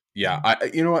 Yeah,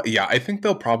 you know what? Yeah, I think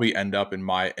they'll probably end up in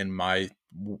my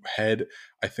head.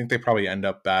 I think they probably end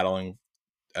up battling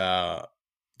uh,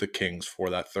 the Kings for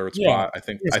that third Yeah, spot. I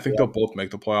think yes, I think they'll both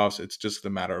make the playoffs. It's just a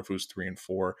matter of who's 3 and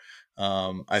 4.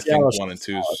 I think Seattle should one be a and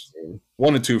solid two's team.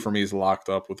 1 and 2 for me is locked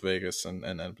up with Vegas and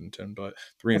Edmonton, but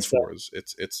three and That's fair. four is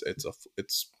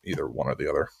it's either one or the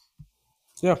other.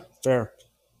 Yeah, fair.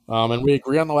 And we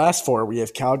agree on the last four. We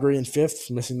have Calgary in fifth,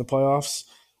 missing the playoffs.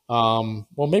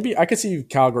 Well, maybe I could see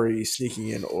Calgary sneaking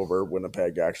in over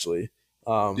Winnipeg, actually.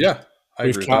 Um, Yeah, I we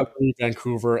have agree with that. Calgary,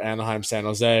 Vancouver, Anaheim, San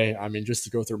Jose. I mean, just to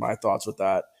go through my thoughts with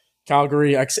that.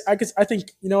 Calgary, I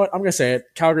think, you know what? I'm going to say it.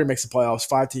 Calgary makes the playoffs.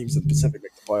 5 teams in the Pacific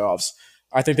make the playoffs.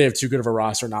 I think they have too good of a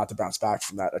roster not to bounce back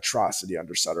from that atrocity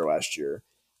under Sutter last year.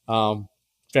 Um,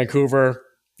 Vancouver,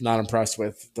 not impressed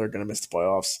with. They're going to miss the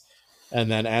playoffs. And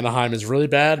then Anaheim is really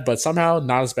bad, but somehow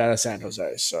not as bad as San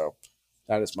Jose. So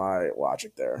that is my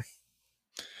logic there.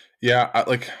 Yeah,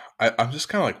 I'm just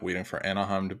kind of like waiting for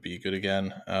Anaheim to be good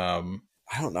again. I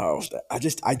don't know.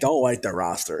 I don't like their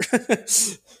roster.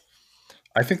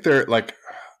 I think they're like,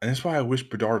 and that's why I wish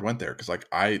Bedard went there because like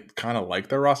I kind of like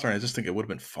their roster and I just think it would have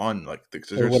been fun. Like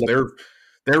It would have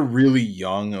they're really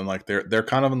young and like they're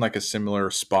kind of in like a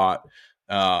similar spot.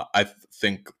 I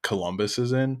think Columbus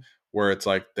is in where it's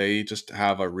like they just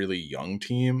have a really young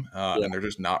team yeah, and they're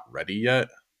just not ready yet.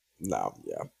 no,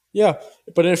 yeah. Yeah.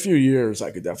 But in a few years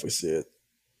I could definitely see it.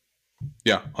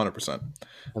 Yeah, 100%.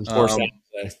 And poor San Um,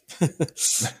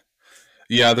 Jose.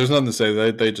 yeah, there's nothing to say.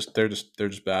 They're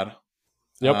just bad.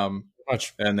 Yep. Um,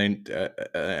 Much. and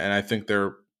I think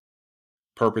they're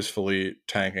purposefully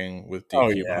tanking with Oh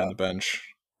DQ yeah. behind the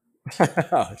bench.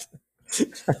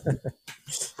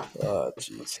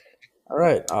 Jeez. All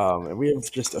right. And we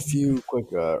have just a few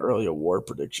quick early award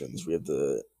predictions. We have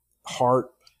the Hart,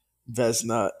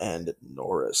 Vesna, and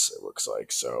Norris, it looks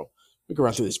like. So we can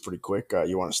run through this pretty quick.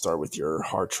 You want to start with your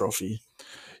Hart trophy?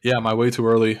 Yeah, my way too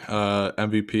early.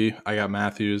 MVP. I got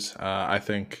Matthews. I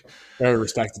think. Very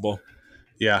respectable.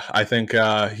 Yeah, I think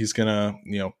he's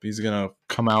gonna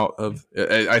come out of.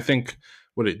 I think.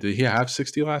 Did he have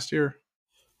 60 last year?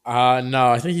 No,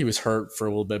 I think he was hurt for a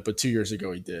little bit, but 2 years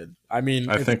ago he did. I mean,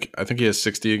 I if think I think he has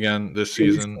 60 again this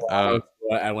he's season. allowed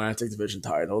Atlantic Division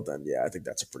title, then yeah, I think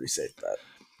that's a pretty safe bet.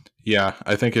 Yeah,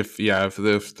 I think if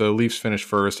the Leafs finish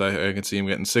first, I can see him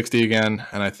getting 60 again,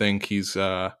 and I think he's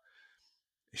gonna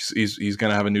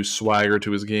have a new swagger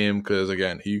to his game because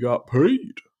again he got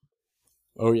paid.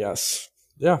 Oh yes,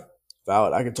 yeah,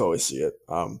 valid. I can totally see it.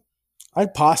 I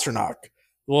had Pasternak, a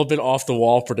little bit off the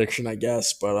wall prediction, I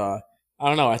guess, but I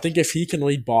don't know. I think if he can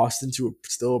lead Boston to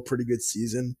still a pretty good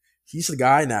season, he's the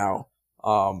guy now.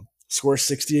 Score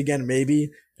 60 again, maybe.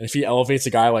 And if he elevates a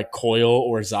guy like Coyle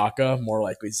or Zaka, more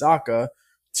likely Zaka,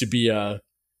 to be a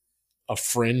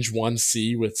fringe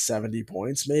 1C with 70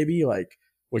 points, maybe, like,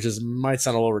 which is might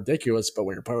sound a little ridiculous, but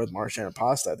when you're playing with Marchand and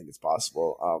Pasta, I think it's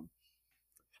possible.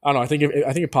 I don't know. I think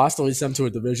if Pasta leads them to a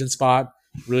division spot,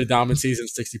 really dominant season,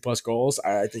 60 plus goals,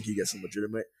 I think he gets some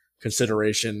legitimate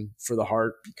consideration for the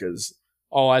Hart because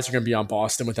all eyes are going to be on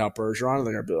Boston without Bergeron. And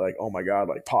they're going to be like, oh my God,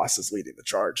 like Pasta's leading the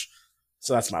charge.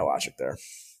 So that's my logic there.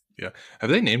 Yeah. Have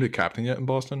they named a captain yet in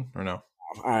Boston or no?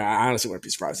 I honestly wouldn't be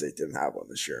surprised if they didn't have one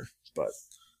this year, but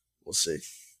we'll see.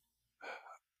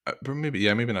 But maybe,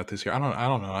 yeah, maybe not this year. I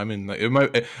don't know. I mean, like, it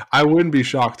might. I wouldn't be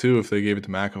shocked too if they gave it to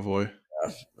McAvoy.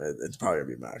 Yeah, it's probably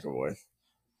going to be McAvoy.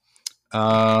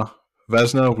 Uh,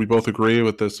 Vesna, we both agree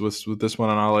with this one,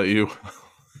 and I'll let you.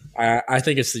 I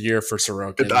think it's the year for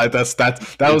Sorokin.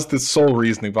 That was the sole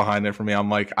reasoning behind it for me. I'm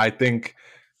like, I think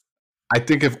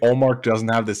if Olmark doesn't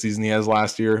have the season he has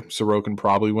last year, Sorokin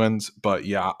probably wins. But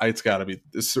yeah, it's got to be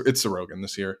it's Sorokin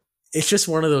this year. It's just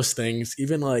one of those things.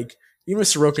 Even if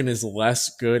Sorokin is less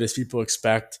good as people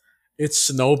expect, it's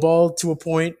snowballed to a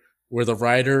point where the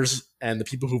writers and the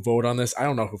people who vote on this, I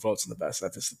don't know who votes on the best.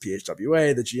 If it's the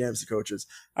PHWA, the GMs, the coaches,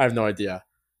 I have no idea.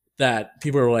 That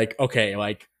people are like, okay,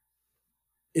 like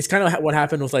it's kind of what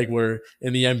happened with like where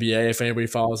in the NBA, if anybody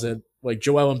follows it, like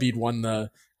Joel Embiid won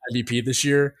the MVP this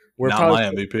year, where it Not probably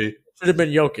my MVP. should have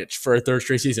been Jokic for a third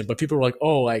straight season, but people were like,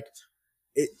 oh, like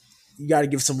it, you got to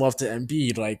give some love to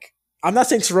Embiid. Like I'm not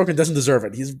saying Sorokin doesn't deserve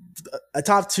it. He's a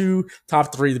top two,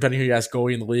 top three, depending who you ask,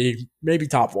 goalie in the league, maybe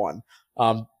top one.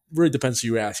 Really depends who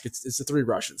you ask. It's the three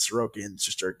Russians: Sorokin,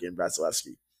 Shesterkin,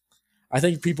 Vasilevsky. I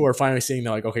think people are finally seeing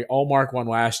that, like, okay, Allmark won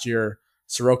last year.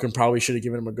 Sorokin probably should have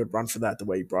given him a good run for that, the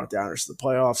way he brought Downers to the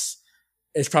playoffs.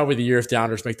 It's probably the year if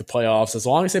Downers make the playoffs. As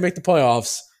long as they make the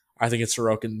playoffs, I think it's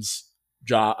Sorokin's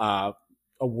job,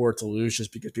 award to lose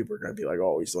just because people are going to be like,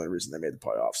 oh, he's the only reason they made the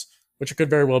playoffs, which it could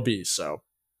very well be. So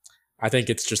I think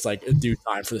it's just like a due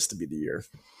time for this to be the year.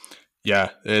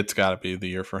 Yeah, it's got to be the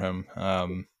year for him.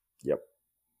 Yep.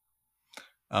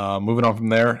 Moving on from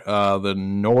there, the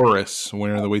Norris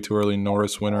winner, the way too early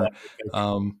Norris winner.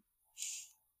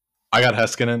 I got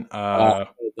Heiskanen.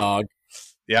 Dog.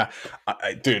 Yeah,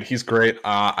 dude, he's great.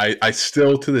 I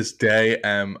still to this day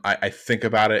I think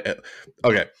about it.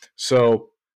 Okay,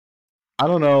 so I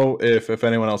don't know if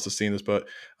anyone else has seen this, but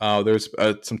there's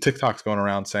some TikToks going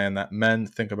around saying that men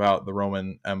think about the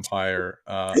Roman Empire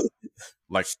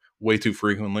like way too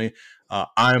frequently.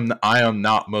 I am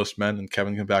not most men, and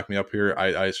Kevin can back me up here.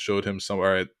 I showed him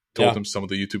somewhere. I told him some of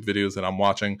the YouTube videos that I'm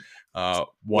watching.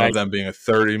 One of them being a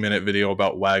 30-minute video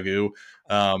about Wagyu.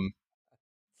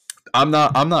 I'm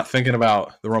not thinking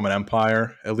about the Roman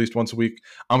Empire at least once a week.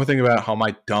 I'm thinking about how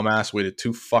my dumbass waited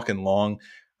too fucking long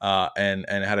and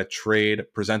had a trade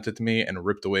presented to me and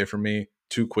ripped away from me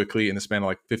too quickly in the span of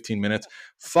like 15 minutes.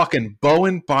 Fucking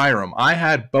Bowen Byram. I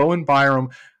had Bowen Byram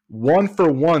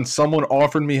 1-for-1. Someone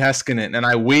offered me Heiskanen and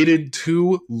I waited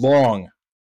too long.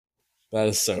 That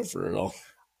is so brutal.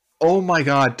 Oh my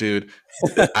god, dude!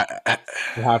 It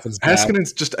happens.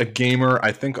 Haskinen's just a gamer.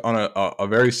 I think on a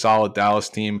very solid Dallas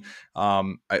team.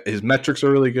 His metrics are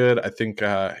really good. I think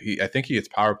he gets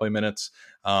power play minutes.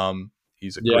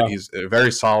 He's a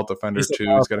very solid defender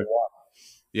too.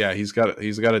 He's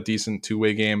got a decent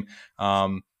two-way game. I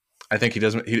think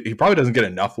he probably doesn't get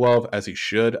enough love as he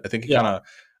should. I think he kind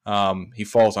of he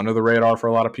falls under the radar for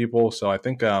a lot of people. So I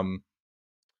think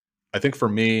for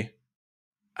me,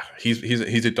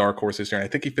 he's a dark horse this year. And I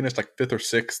think he finished like 5th or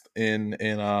 6th in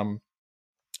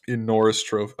Norris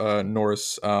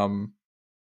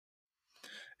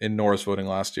in Norris voting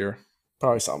last year.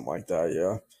 Probably something like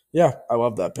that. Yeah. I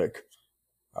love that pick.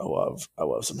 I love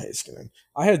some Heiskanen.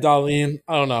 I had Dahlin.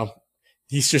 I don't know.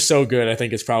 He's just so good. I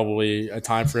think it's probably a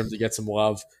time for him to get some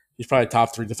love. He's probably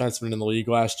top 3 defenseman in the league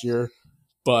last year,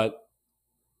 but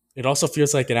it also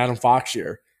feels like an Adam Fox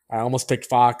year. I almost picked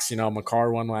Fox.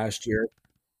 Makar won last year.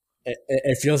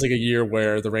 It feels like a year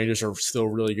where the Rangers are still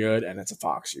really good, and it's a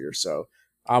Fox year. So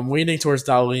I'm leaning towards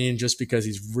Dahlin just because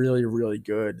he's really, really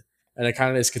good, and it kind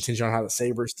of is contingent on how the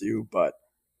Sabres do. But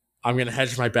I'm going to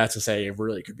hedge my bets and say it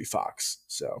really could be Fox.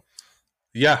 So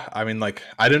Yeah, I mean, like,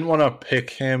 I didn't want to pick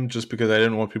him just because I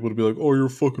didn't want people to be like, "Oh, you're a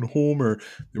fucking homer."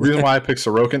 The reason why I picked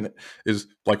Sorokin is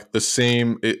like the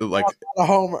same, like, Not a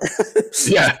homer.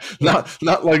 yeah, not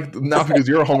because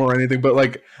you're a homer or anything, but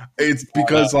like it's No,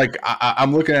 because like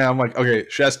I'm looking at, I'm like, okay,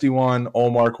 Shesty won,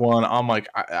 Olmark won. I'm like,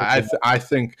 no. I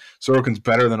think Sorokin's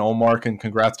better than Olmark, and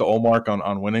congrats to Olmark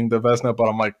on winning the Vesna. But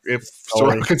I'm like, if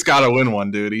Story. Sorokin's got to win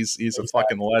one, dude, he's a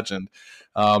fucking Exactly. legend,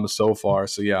 so far.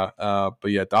 So yeah,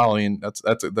 but yeah, Dahlin,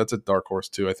 that's a dark horse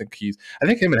too. I think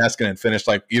him and Heskinen finished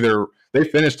like either they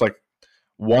finished like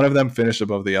one of them finished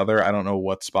above the other. I don't know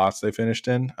what spots they finished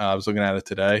in. I was looking at it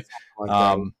today. Like that.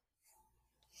 Um,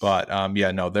 but yeah,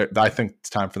 no, I think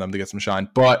it's time for them to get some shine.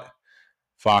 But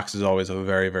Fox is always a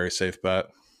very, very safe bet.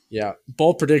 Yeah.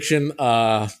 Bold prediction.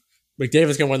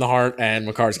 McDavid's gonna win the Hart, and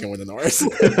McCarr's gonna win the Norris.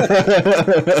 And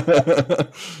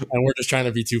we're just trying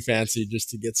to be too fancy just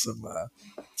to get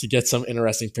some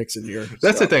interesting picks in here.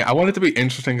 That's So the thing. I want it to be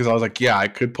interesting because I was like, yeah, I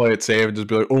could play it safe and just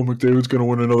be like, oh, McDavid's going to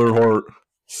win another Hart.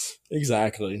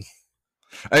 exactly.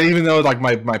 And even though like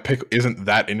my pick isn't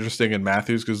that interesting in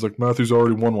Matthews because like Matthews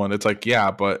already won one, it's like, yeah,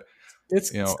 but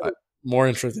It's you know, still more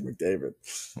interesting McDavid.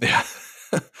 yeah.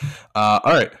 All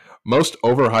right. Most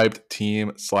overhyped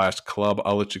team / club.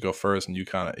 I'll let you go first, and you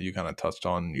kind of touched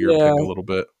on your Yeah, pick a little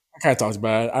bit. I kind of talked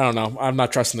about it. I don't know. I'm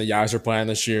not trusting the Yeiser plan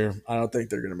this year. I don't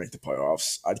think they're going to make the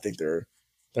playoffs. I think their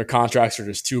contracts are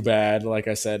just too bad. Like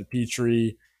I said,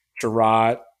 Petrie,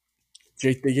 Sherratt,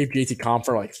 they gave JT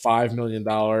Compher like $5 million.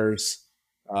 I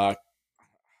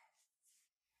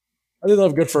think they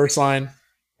have a good first line.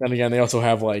 Then again, they also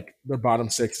have like their bottom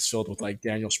six is filled with like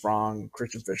Daniel Sprong,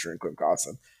 Christian Fisher, and Quinn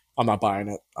Costin. I'm not buying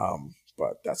it,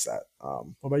 but that's that.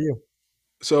 What about you?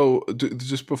 So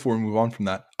just before we move on from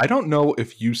that, I don't know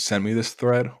if you sent me this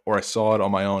thread or I saw it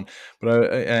on my own,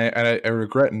 but I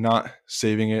regret not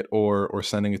saving it or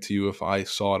sending it to you if I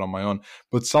saw it on my own.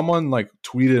 But someone like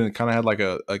tweeted and kind of had like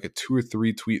a 2 or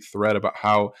 3 tweet thread about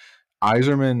how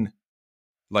Iserman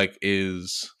like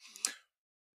is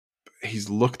he's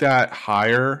looked at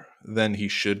higher than he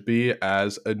should be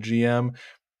as a GM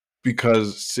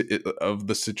because of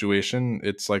the situation.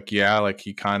 It's like, yeah, like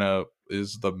he kind of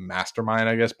is the mastermind,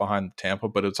 I guess, behind Tampa,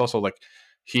 but it's also like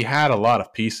he had a lot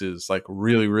of pieces, like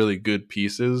really, really good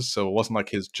pieces. So it wasn't like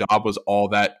his job was all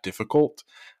that difficult.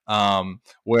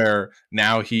 Where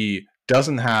now he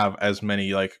doesn't have as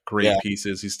many like Yeah, great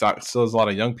pieces. He still has a lot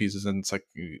of young pieces, and it's like,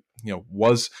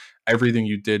 was everything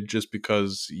you did just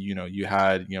because you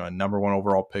had a number one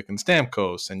overall pick in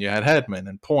Stamkos, and you had Hedman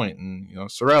and Point and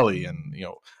Sorelli and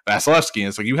Vasilevsky, and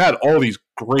it's like you had all these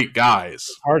great guys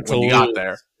hard to when you got lose.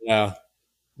 there, Yeah,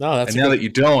 no, that's and a now good. that you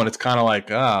don't, it's kind of like,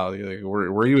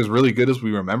 were you as really good as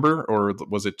we remember, or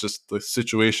was it just the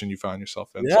situation you found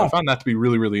yourself in? So I Yeah, found that to be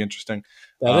really, really interesting.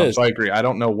 that is. So I agree. I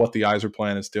don't know what the Iser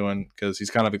plan is doing because he's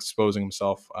kind of exposing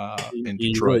himself in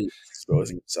He Detroit. really is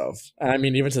exposing himself. And I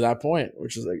mean, even to that point,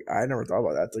 which is like I never thought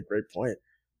about that. That's a great point.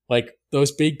 Like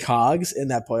those big cogs in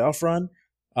that playoff run,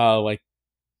 like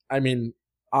I mean,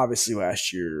 obviously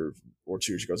last year or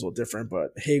 2 years ago was a little different,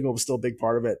 but Hagel was still a big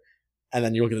part of it. And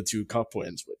then you look at the two cup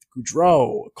wins with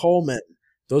Goudreau, Coleman.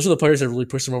 Those are the players that really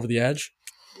pushed them over the edge.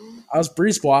 I was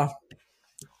Brisebois.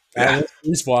 That Yeah.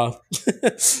 was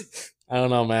Brisebois. I don't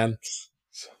know, man.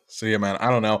 So yeah, man, I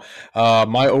don't know.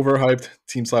 My overhyped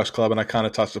team / club, and I kind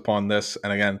of touched upon this.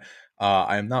 And again,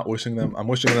 I am not wishing them. I'm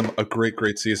wishing them a great,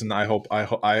 great season. I hope. I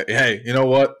hope. I Hey, you know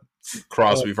what?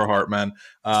 Crosby for Hart, man.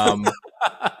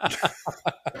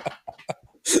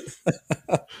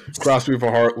 Crosby for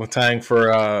Hart, Letang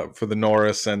for the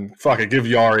Norris, and fuck it, give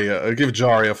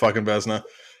Jari a fucking Vesna.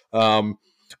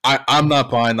 I'm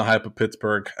not buying the hype of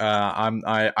Pittsburgh.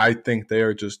 I think they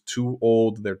are just too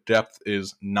old. Their depth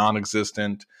is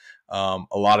non-existent. A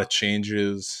lot of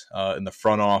changes in the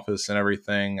front office and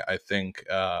everything. I think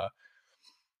the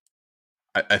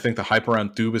hype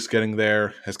around Dubas getting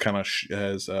there has kind of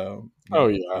Oh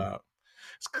yeah,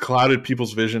 it's clouded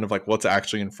people's vision of like what's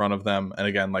actually in front of them. And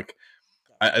again, like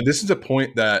this is a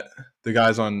point that the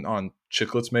guys on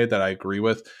Chicklets made that I agree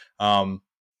with.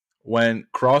 When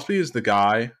Crosby is the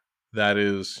guy that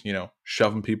is,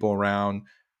 shoving people around,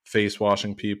 face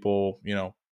washing people,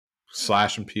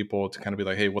 slashing people to kind of be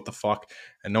like, hey, what the fuck?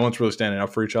 And no one's really standing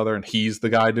up for each other. And he's the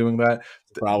guy doing that.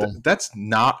 problem. That's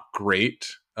not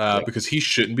great Yeah, because he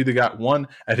shouldn't be the guy. One,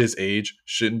 at his age,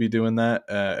 shouldn't be doing that.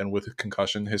 And with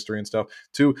concussion history and stuff.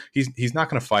 Two, he's not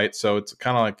going to fight. So it's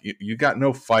kind of like you got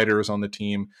no fighters on the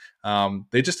team.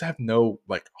 They just have no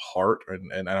like heart.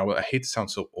 And I hate to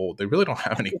sound so old. They really don't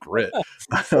have any grit.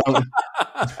 um,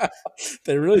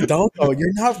 they really don't. Though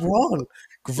you're not wrong.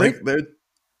 Great. like they're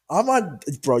I'm on,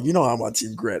 bro. You know I'm on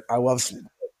Team Grit. I love some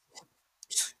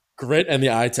Grit and the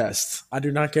eye test. I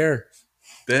do not care.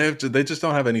 They just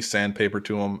don't have any sandpaper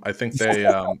to them. I think they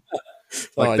So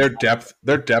like like,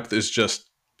 their depth is just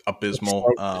abysmal.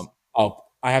 oh,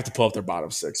 I have to pull up their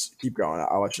bottom six. Keep going.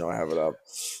 I'll let you know I have it up.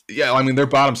 Yeah, I mean their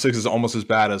bottom six is almost as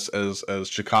bad as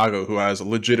Chicago, who has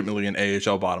legitimately an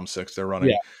AHL bottom six they're Yeah, running.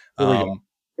 here we go. Um,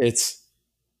 It's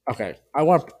okay. I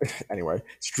want anyway.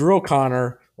 It's Drew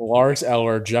O'Connor, Lars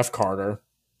Eller, Jeff Carter,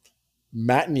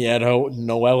 Matt Nieto,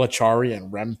 Noel Achari,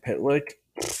 and Rem Pitlick.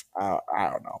 I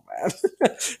don't know, man.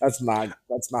 That's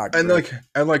not and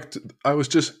great. I was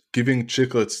just giving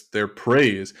Chicklets their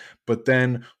praise, but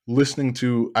then listening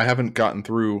to I haven't gotten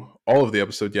through all of the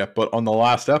episode yet, but on the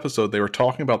last episode they were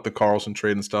talking about the Carlson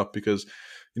trade and stuff because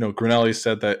Grinelli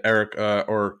said that Eric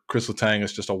or Chris Letang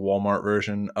is just a Walmart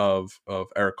version of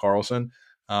Eric Carlson,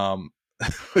 um,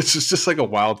 which is just like a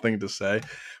wild thing to say.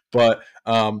 But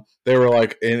they were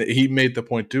like, and he made the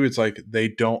point too. It's like they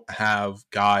don't have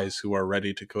guys who are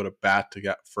ready to go to bat to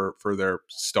get for their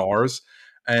stars,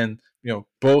 and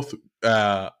both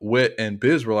Witt and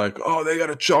Biz were like, oh, they got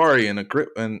a Chari and a Grit,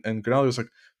 and Grinelli was like,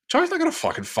 Chari's not gonna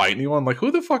fucking fight anyone. Like,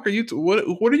 who the fuck are you?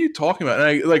 What are you talking about? And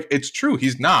I like, it's true,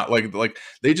 he's not. Like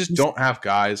they just don't have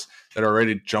guys that are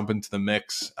ready to jump into the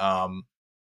mix.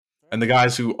 And the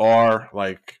guys who are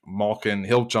like Malkin,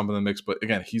 he'll jump in the mix, but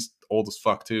again, he's old as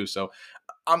fuck too. So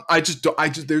they're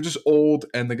just old,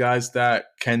 and the guys that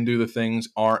can do the things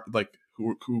aren't like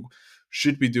who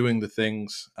should be doing the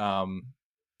things that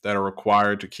are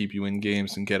required to keep you in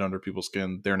games and get under people's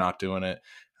skin. They're not doing it.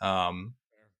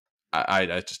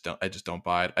 I just don't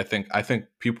buy it. I think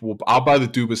people will. I'll buy the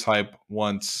Dubas hype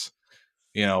once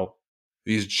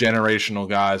these generational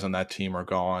guys on that team are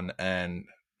gone, and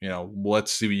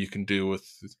let's see what you can do with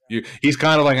you. He's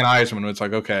kind of like an Eisman. It's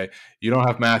like, okay, you don't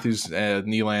have Matthews,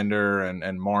 Nylander,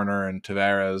 and Marner and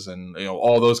Tavares, and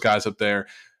all those guys up there,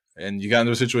 and you got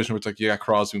into a situation where it's like you got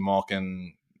Crosby,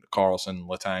 Malkin, Carlson,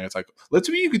 Letang. It's like, let's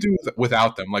see what you could do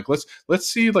without them. Like let's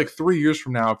see like 3 years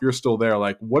from now if you're still there.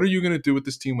 Like, what are you going to do with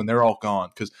this team when they're all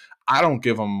gone? Because I don't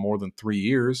give them more than 3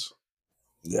 years.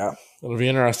 Yeah, it'll be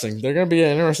interesting. They're going to be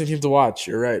an interesting team to watch.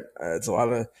 You're right. It's a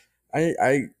lot of.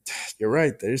 You're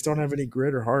right. They just don't have any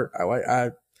grit or heart.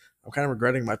 I'm kind of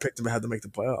regretting my pick to have to make the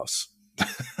playoffs.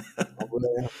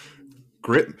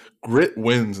 Grit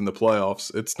wins in the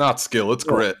playoffs. It's not skill, it's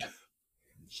grit.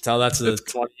 Tell that to the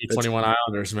 2021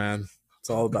 Islanders, man. It's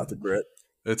all about the grit.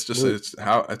 It's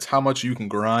how much you can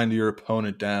grind your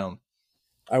opponent down.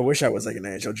 I wish I was like an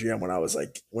NHL GM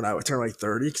when I would turn like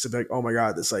 30, because I'd be like, oh my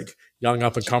god, this like young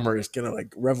up and comer is gonna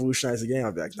like revolutionize the game.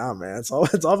 I'd be like, nah, man, it's all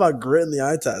about grit and the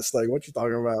eye test. Like, what you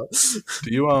talking about?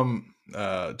 Do you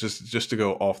just to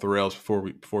go off the rails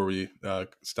before we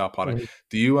stop potting?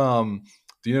 Mm-hmm.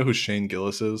 Do you know who Shane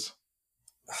Gillis is?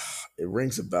 It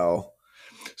rings a bell.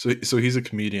 So he's a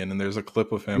comedian, and there's a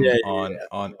clip of him on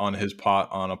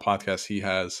a podcast he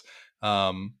has,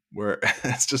 where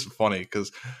it's just funny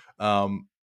because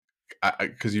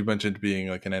you mentioned being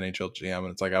like an NHL GM, and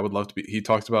it's like I would love to be. He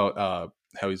talks about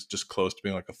how he's just close to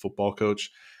being like a football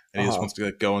coach, and he just wants to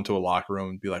like go into a locker room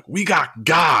and be like, "We got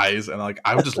guys," and like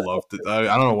I would just love to. I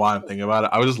don't know why I'm thinking about it.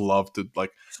 I would just love to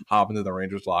like hop into the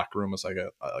Rangers locker room as like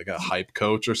a hype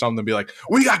coach or something, and be like,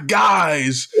 "We got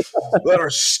guys that are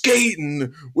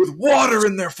skating with water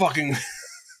in their fucking."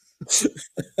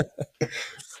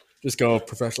 Just go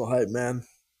professional hype, man.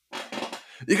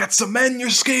 You got cement in your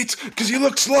skates because you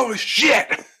look slow as shit.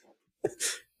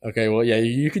 Okay, well, yeah,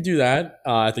 you could do that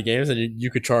at the games, and you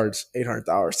could charge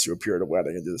 $800 to appear at a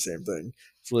wedding and do the same thing.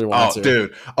 If you really want to.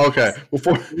 Dude. Okay,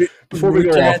 before we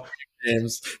go off,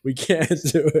 games, we can't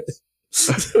do it.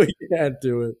 We can't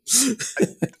do it.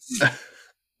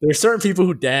 There's certain people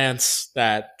who dance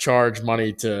that charge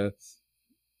money to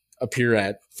appear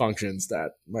at functions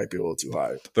that might be a little too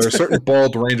high. There are certain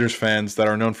bald Rangers fans that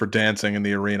are known for dancing in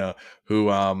the arena who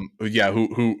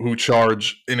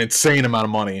charge an insane amount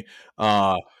of money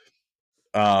to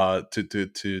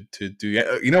do.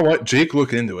 You know what? Jake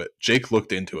looked into it.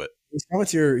 He's coming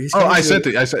to your. I sent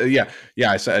it. I said, yeah.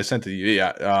 I sent it to you.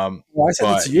 Yeah. Well, I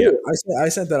sent it to you. Yeah. I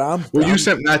sent that. Well, you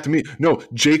sent that to me. No,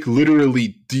 Jake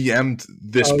literally DM'd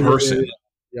this person.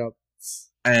 Yeah. Yep.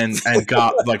 And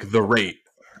got like the rate.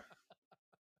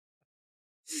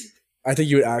 I think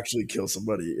you would actually kill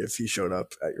somebody if he showed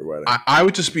up at your wedding. I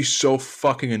would just be so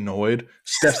fucking annoyed.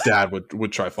 Steph's dad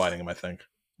would try fighting him, I think.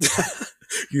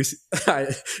 you see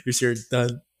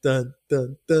dun dun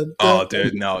dun dun. Oh,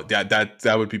 dude, no,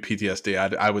 that would be PTSD.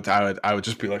 I would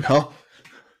just be like, huh?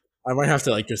 I might have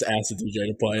to like just ask the DJ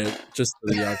to play it just for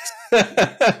the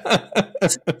yucks.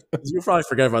 You'll probably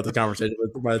forget about the conversation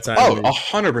by the time Oh, we.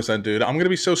 100%, dude. I'm gonna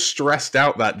be so stressed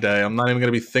out that day. I'm not even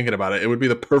gonna be thinking about it. It would be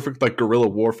the perfect like guerrilla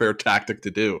warfare tactic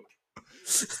to do.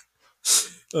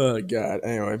 Oh God.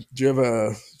 Anyway, do you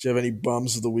have any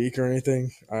bums of the week or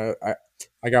anything?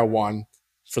 I got one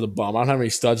for the bum. I don't have any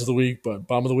studs of the week, but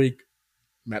bum of the week,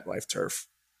 MetLife turf.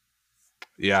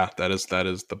 Yeah, that is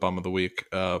the bum of the week.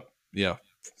 Yeah,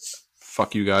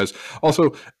 fuck you guys.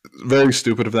 Also, very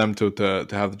stupid of them to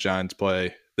have the Giants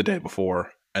play the day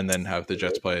before and then have the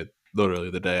Jets play literally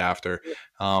the day after.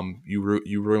 You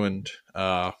ruined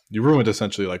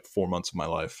essentially like 4 months of my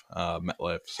life,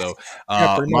 MetLife. So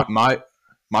Yeah, pretty much.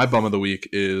 my bum of the week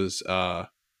is the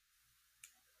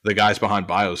guys behind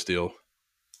BioSteel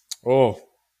Oh,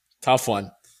 tough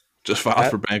one. just filed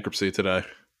That for bankruptcy today.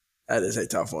 that is a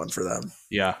tough one for them.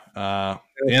 Yeah, the I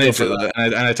feel for NHL, that.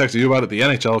 and I texted you about it. The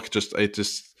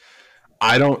NHL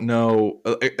I don't know,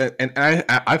 and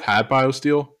I've had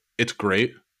BioSteel. It's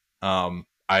great. I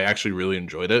actually really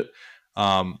enjoyed it.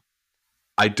 Um,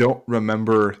 I don't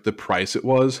remember the price it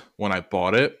was when I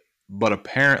bought it, but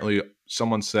apparently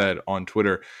someone said on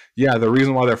Twitter, yeah, the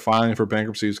reason why they're filing for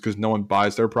bankruptcy is because no one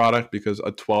buys their product because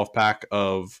a 12 pack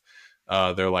of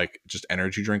their like just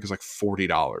energy drink is like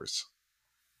 $40.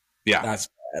 Yeah, That's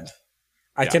bad.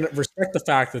 I yeah. can respect the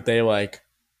fact that they like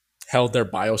held their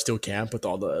biosteel camp with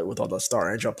all the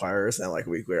Star Angel players, and like a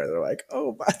week later they're like,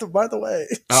 oh, by the way,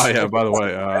 Oh yeah. By the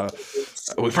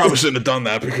way, we probably shouldn't have done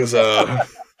that because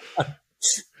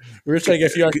we're just trying to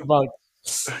get a few extra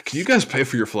bucks. can you guys pay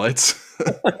for your flights?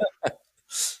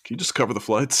 Can you just cover the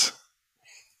flights?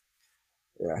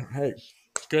 Yeah, hey,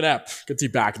 good app. Good to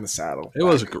be back in the saddle. It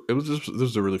was this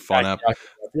was a really fun app.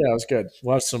 Yeah, it was good.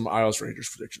 We'll have some Isles Rangers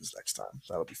predictions next time.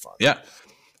 That'll be fun. Yeah.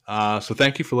 So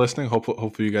thank you for listening.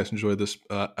 Hopefully you guys enjoyed this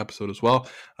episode as well.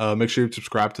 Make sure you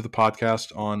subscribe to the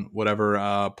podcast on whatever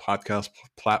podcast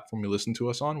platform you listen to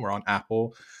us on. We're on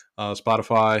Apple,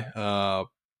 Spotify,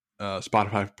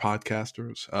 Spotify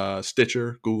podcasters,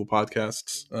 Stitcher, Google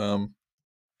Podcasts.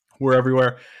 We're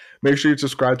everywhere. Make sure you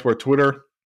subscribe to our Twitter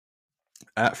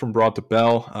at From Broad to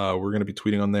Bell. We're going to be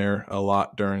tweeting on there a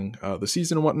lot during the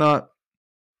season and whatnot.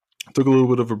 Took a little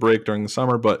bit of a break during the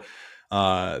summer, but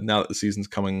now that the season's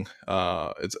coming,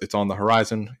 it's on the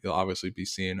horizon. You'll obviously be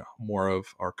seeing more of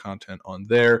our content on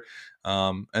there,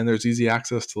 and there's easy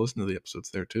access to listen to the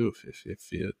episodes there too.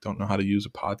 If you don't know how to use a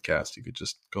podcast, you could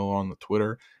just go on the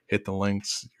Twitter, hit the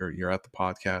links. You're at the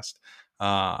podcast.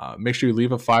 Make sure you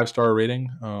leave a 5-star rating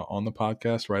on the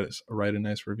podcast. Write a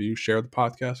nice review. Share the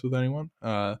podcast with anyone.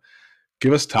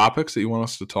 Give us topics that you want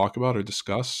us to talk about or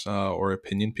discuss, or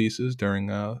opinion pieces during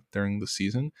the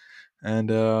season,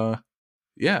 and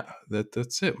yeah,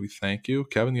 that's it. We thank you,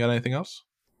 Kevin. You got anything else?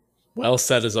 Well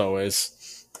said as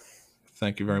always.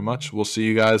 Thank you very much. We'll see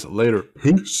you guys later.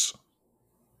 Peace.